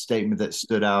statement that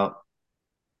stood out.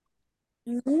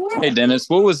 Hey Dennis,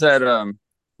 what was that? What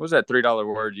was that $3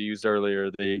 word you used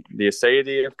earlier? The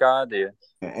aseity of God.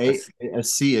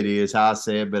 Aseity is how I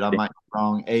say it, but I might be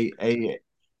wrong.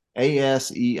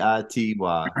 Aseity.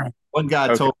 One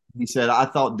guy told me, he said, I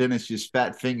thought Dennis just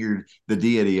fat fingered the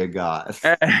deity of God.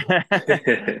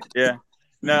 Yeah.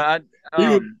 No, he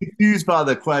was confused by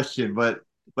the question, but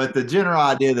the general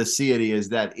idea of the deity is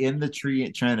that in the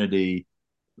Trinity,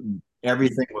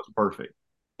 everything was perfect.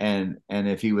 And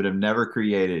if he would have never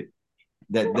created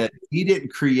that he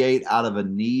didn't create out of a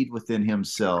need within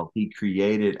himself, he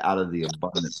created out of the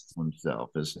abundance of himself,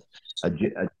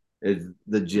 is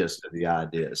the gist of the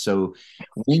idea. So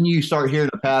when you start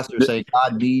hearing a pastor say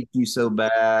God needs you so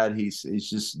bad, he's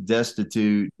just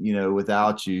destitute,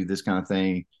 without you, this kind of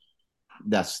thing,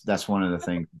 that's one of the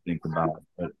things to think about.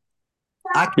 But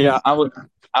I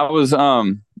was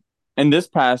in this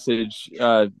passage,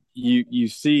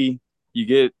 you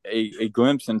get a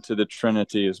glimpse into the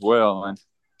Trinity as well,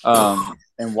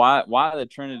 and why the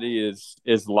Trinity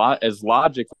is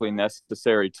logically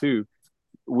necessary too.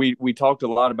 We talked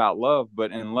a lot about love,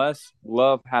 but unless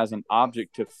love has an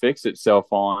object to fix itself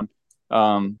on,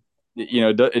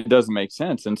 it doesn't make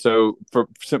sense. And so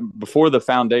before the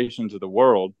foundations of the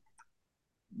world,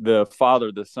 the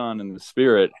Father, the Son, and the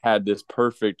Spirit had this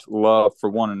perfect love for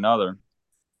one another.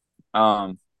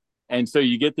 And so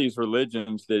you get these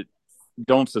religions that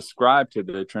don't subscribe to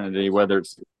the Trinity, whether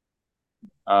it's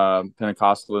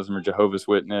Pentecostalism or Jehovah's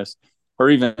Witness, or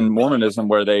even Mormonism,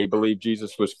 where they believe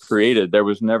Jesus was created. There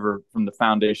was never, from the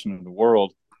foundation of the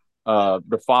world,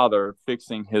 the Father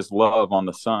fixing his love on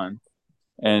the Son.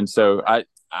 And so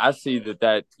I see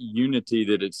that unity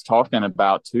that it's talking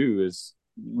about too is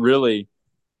really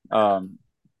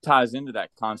ties into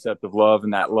that concept of love,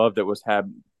 and that love that was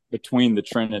had between the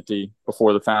Trinity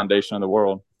before the foundation of the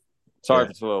world. Sorry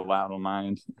if it's a little loud on my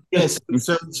end. Yes.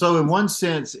 So in one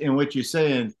sense, in what you're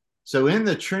saying, so in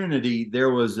the Trinity,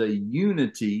 there was a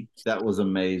unity that was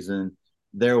amazing.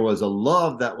 There was a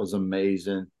love that was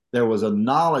amazing. There was a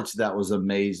knowledge that was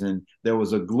amazing. There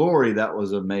was a glory that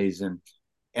was amazing.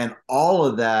 And all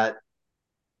of that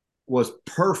was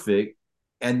perfect.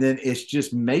 And then it's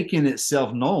just making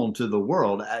itself known to the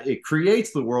world. It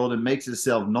creates the world and makes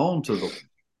itself known to the world.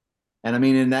 And I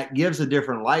mean, and that gives a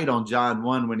different light on John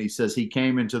 1 when he says he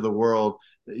came into the world.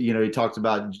 He talks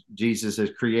about Jesus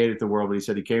has created the world, but he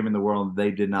said he came in the world and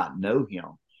they did not know him.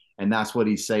 And that's what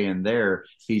he's saying there.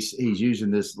 He's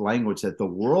using this language that the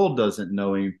world doesn't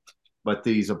know him, but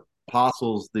these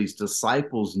apostles, these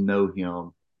disciples know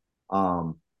him.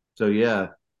 So yeah.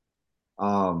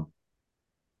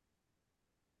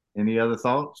 Any other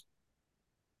thoughts?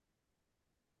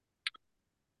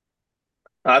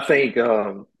 I think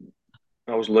I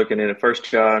was looking at it. 1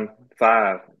 John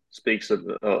 5 speaks a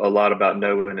lot about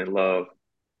knowing and love.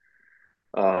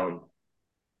 I'll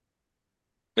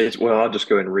just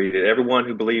go ahead and read it. Everyone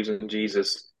who believes in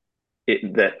Jesus,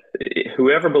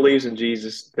 whoever believes in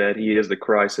Jesus that he is the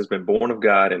Christ has been born of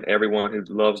God, and everyone who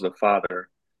loves the Father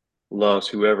loves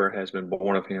whoever has been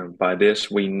born of him. By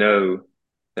this we know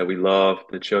that we love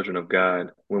the children of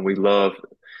God, when we love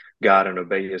God and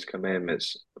obey his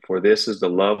commandments. For this is the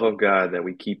love of God, that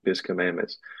we keep his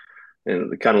commandments.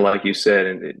 and kind of like you said,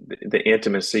 and the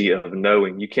intimacy of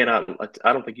knowing. You cannot.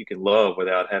 I don't think you can love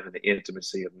without having the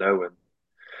intimacy of knowing.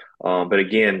 But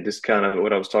again, this kind of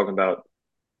what I was talking about,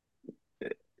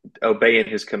 obeying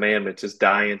His commandments is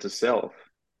dying to self.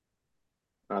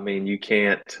 I mean, you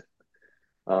can't.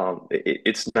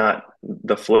 It's not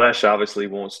the flesh. Obviously,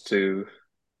 wants to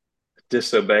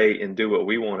disobey and do what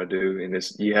we want to do, and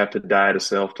it's you have to die to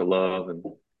self to love. And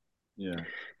Yeah.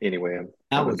 anyway,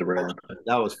 That I'm was around.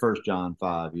 that was 1 John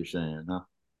 5. You're saying, huh?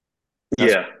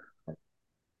 That's, Yeah.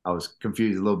 I was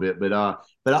confused a little bit, but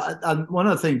one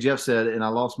of the things Jeff said, and I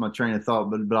lost my train of thought,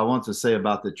 but I want to say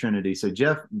about the Trinity. So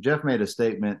Jeff made a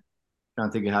statement. I'm trying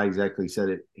to think of how exactly he said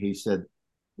it. He said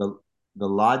the the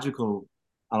logical.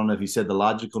 I don't know if he said the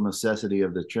logical necessity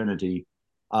of the Trinity.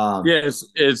 Yeah,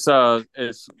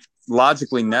 it's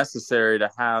logically necessary to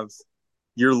have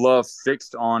your love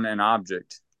fixed on an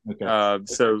object. Okay.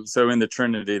 So in the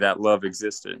Trinity, that love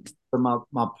existed. So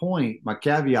my point, my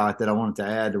caveat that I wanted to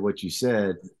add to what you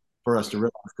said for us to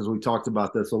realize, because we talked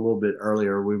about this a little bit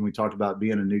earlier when we talked about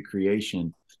being a new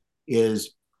creation,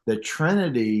 is the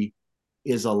Trinity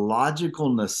is a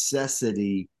logical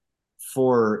necessity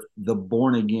for the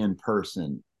born again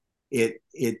person.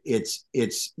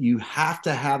 It's you have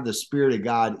to have the Spirit of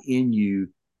God in you,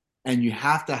 and you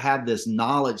have to have this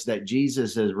knowledge that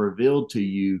Jesus has revealed to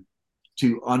you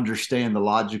to understand the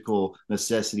logical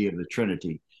necessity of the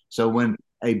Trinity. So when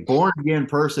a born again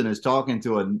person is talking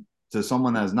to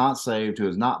someone that is not saved, who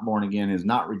is not born again, is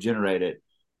not regenerated,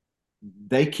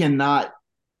 they cannot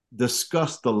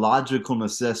discuss the logical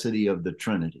necessity of the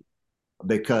Trinity,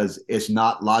 because it's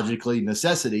not logically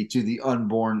necessity to the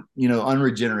unborn,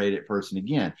 unregenerated person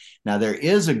again. Now there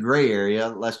is a gray area.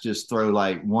 Let's just throw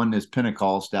like oneness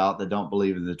Pentecost out that don't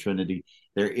believe in the Trinity.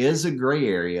 There is a gray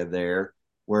area there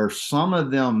where some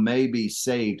of them may be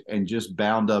saved and just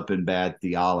bound up in bad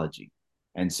theology.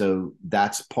 And so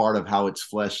that's part of how it's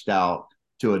fleshed out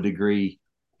to a degree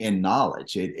in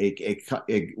knowledge.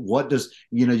 What does,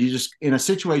 you just, in a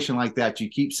situation like that, you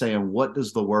keep saying, what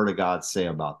does the Word of God say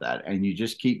about that? And you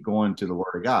just keep going to the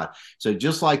Word of God. So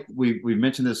just like we've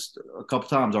mentioned this a couple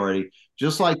times already,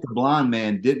 just like the blind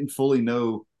man didn't fully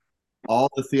know all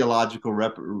the theological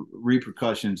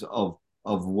repercussions of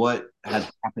what had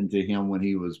happened to him when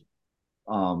he was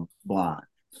blind,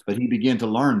 but he began to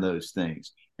learn those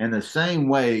things. And the same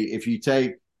way, if you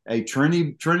take a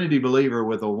Trinity believer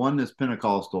with a oneness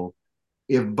Pentecostal,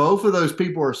 if both of those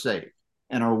people are saved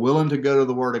and are willing to go to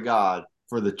the Word of God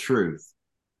for the truth,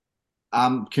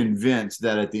 I'm convinced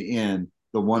that at the end,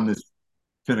 the oneness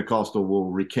Pentecostal will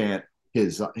recant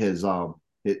his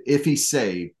if he's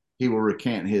saved, he will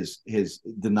recant his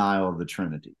denial of the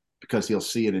Trinity, because he'll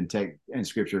see it in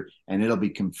Scripture, and it'll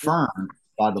be confirmed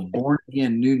by the born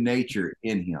again new nature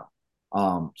in him.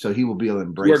 So he will be able to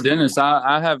embrace. Yeah, Dennis,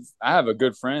 I have a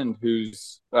good friend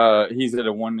who's he's at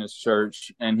a oneness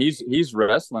church, and he's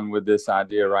wrestling with this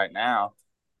idea right now,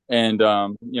 and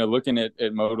looking at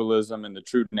modalism and the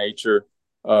true nature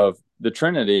of the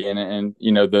Trinity, and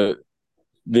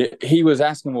he was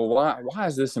asking, well, why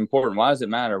is this important? Why does it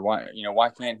matter? Why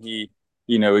can't he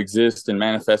exist and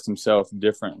manifest himself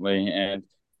differently? And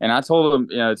I told him,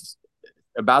 it's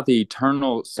about the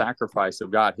eternal sacrifice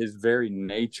of God, his very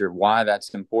nature, why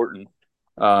that's important,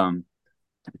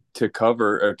 to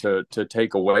cover or to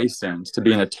take away sins, to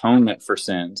be an atonement for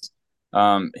sins.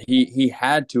 He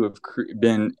had to have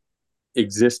been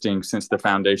existing since the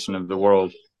foundation of the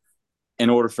world in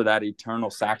order for that eternal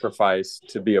sacrifice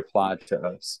to be applied to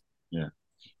us. Yeah.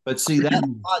 But see, that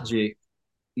logic,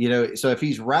 so if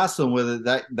he's wrestling with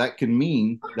it, that can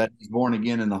mean that he's born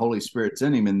again and the Holy Spirit's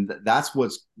in him, and that's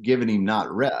what's giving him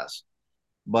not rest.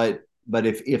 But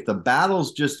if the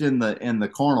battle's just in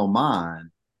the carnal mind,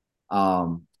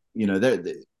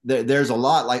 there's a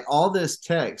lot, like all this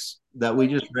text that we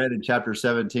just read in chapter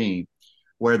 17,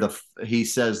 where he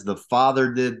says the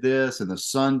Father did this and the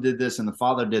Son did this and the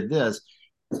Father did this,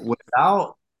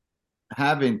 without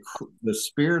having the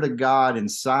Spirit of God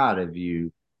inside of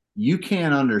you, you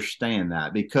can't understand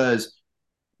that. Because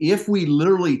if we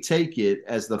literally take it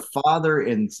as the Father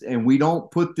and we don't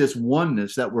put this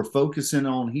oneness that we're focusing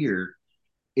on here,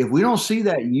 if we don't see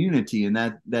that unity and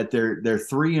that they're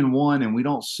three in one, and we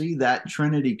don't see that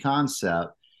Trinity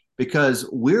concept, because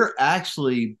we're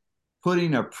actually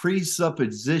putting a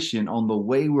presupposition on the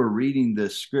way we're reading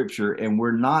this Scripture, and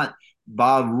we're not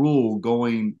by rule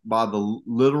going by the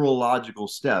literal logical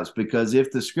steps. Because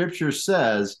if the Scripture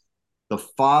says the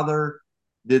Father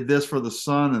did this for the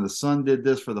Son and the Son did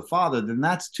this for the Father, then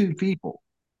that's two people,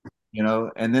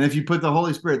 and then if you put the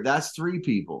Holy Spirit, that's three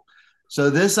people.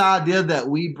 So this idea that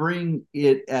we bring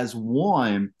it as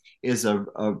one is a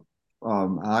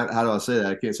how do I say that?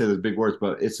 I can't say those big words,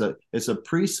 but it's a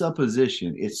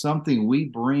presupposition. It's something we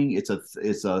bring. It's a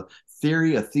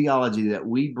theory, a theology that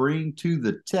we bring to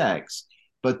the text.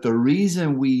 But the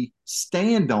reason we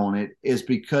stand on it is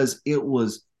because it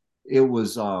was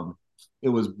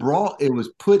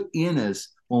put in us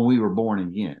when we were born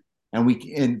again,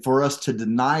 and for us to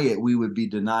deny it, we would be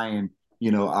denying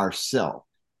ourselves.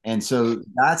 And so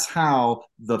that's how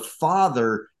the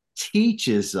Father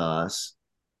teaches us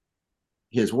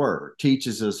his word,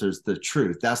 teaches us as the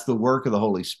truth. That's the work of the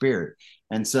Holy Spirit.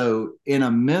 And so in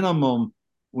a minimum,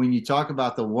 when you talk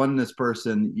about the oneness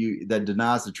person that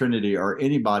denies the Trinity, or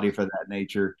anybody for that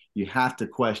nature, you have to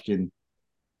question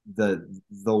the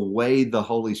way the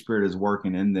Holy Spirit is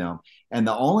working in them. And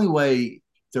the only way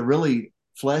to really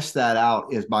flesh that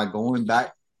out is by going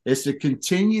back, is to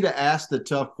continue to ask the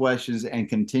tough questions and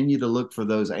continue to look for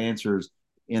those answers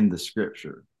in the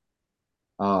scripture.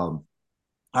 All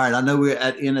right, I know we're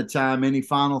at end of time. Any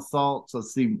final thoughts?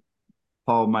 Let's see.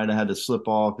 Paul might have had to slip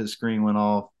off. His screen went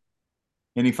off.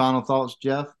 Any final thoughts,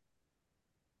 Jeff?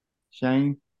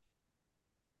 Shane?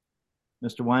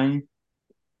 Mr. Wayne?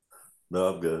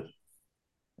 No, I'm good.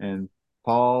 And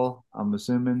Paul, I'm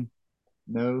assuming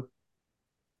no?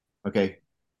 Okay.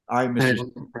 All right,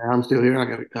 Mr. I'm still here.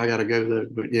 I gotta go though.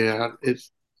 But yeah,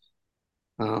 it's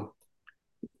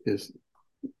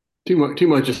too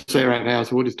much to say right now,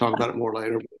 so we'll just talk about it more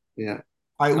later. But yeah.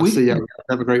 All right, I'll see you.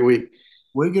 Have a great week.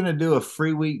 We're gonna do a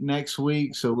free week next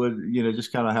week, so we'll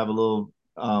just kind of have a little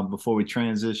before we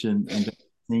transition into the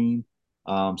scene.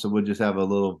 So we'll just have a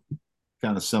little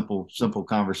kind of simple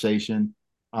conversation.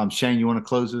 Shane, you want to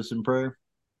close this in prayer?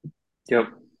 Yep.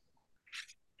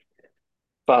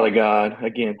 Father God,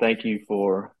 again, thank you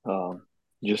for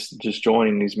just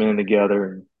joining these men together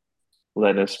and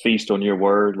letting us feast on your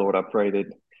word. Lord, I pray that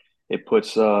it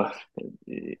puts that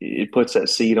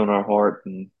seed on our heart,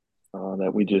 and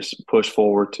that we just push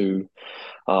forward to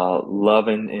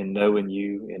loving and knowing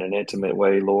you in an intimate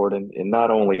way, Lord, and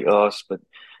not only us, but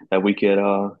that we could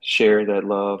share that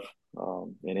love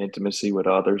and intimacy with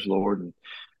others, Lord, and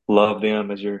love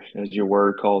them as your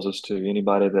word calls us to.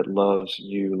 Anybody that loves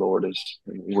you, Lord,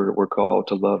 we're called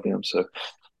to love them. So,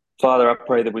 Father, I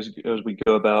pray that as we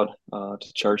go about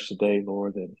to church today,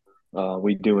 Lord, that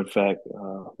we do in fact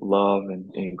love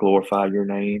and glorify your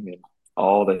name and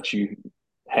all that you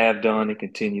have done and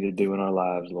continue to do in our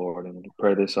lives, Lord. And we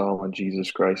pray this all in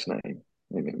Jesus Christ's name.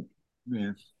 Amen. Yeah.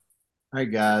 All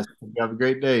right, guys. Have a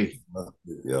great day.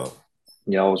 Yeah.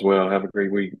 Y'all as well. Have a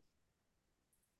great week.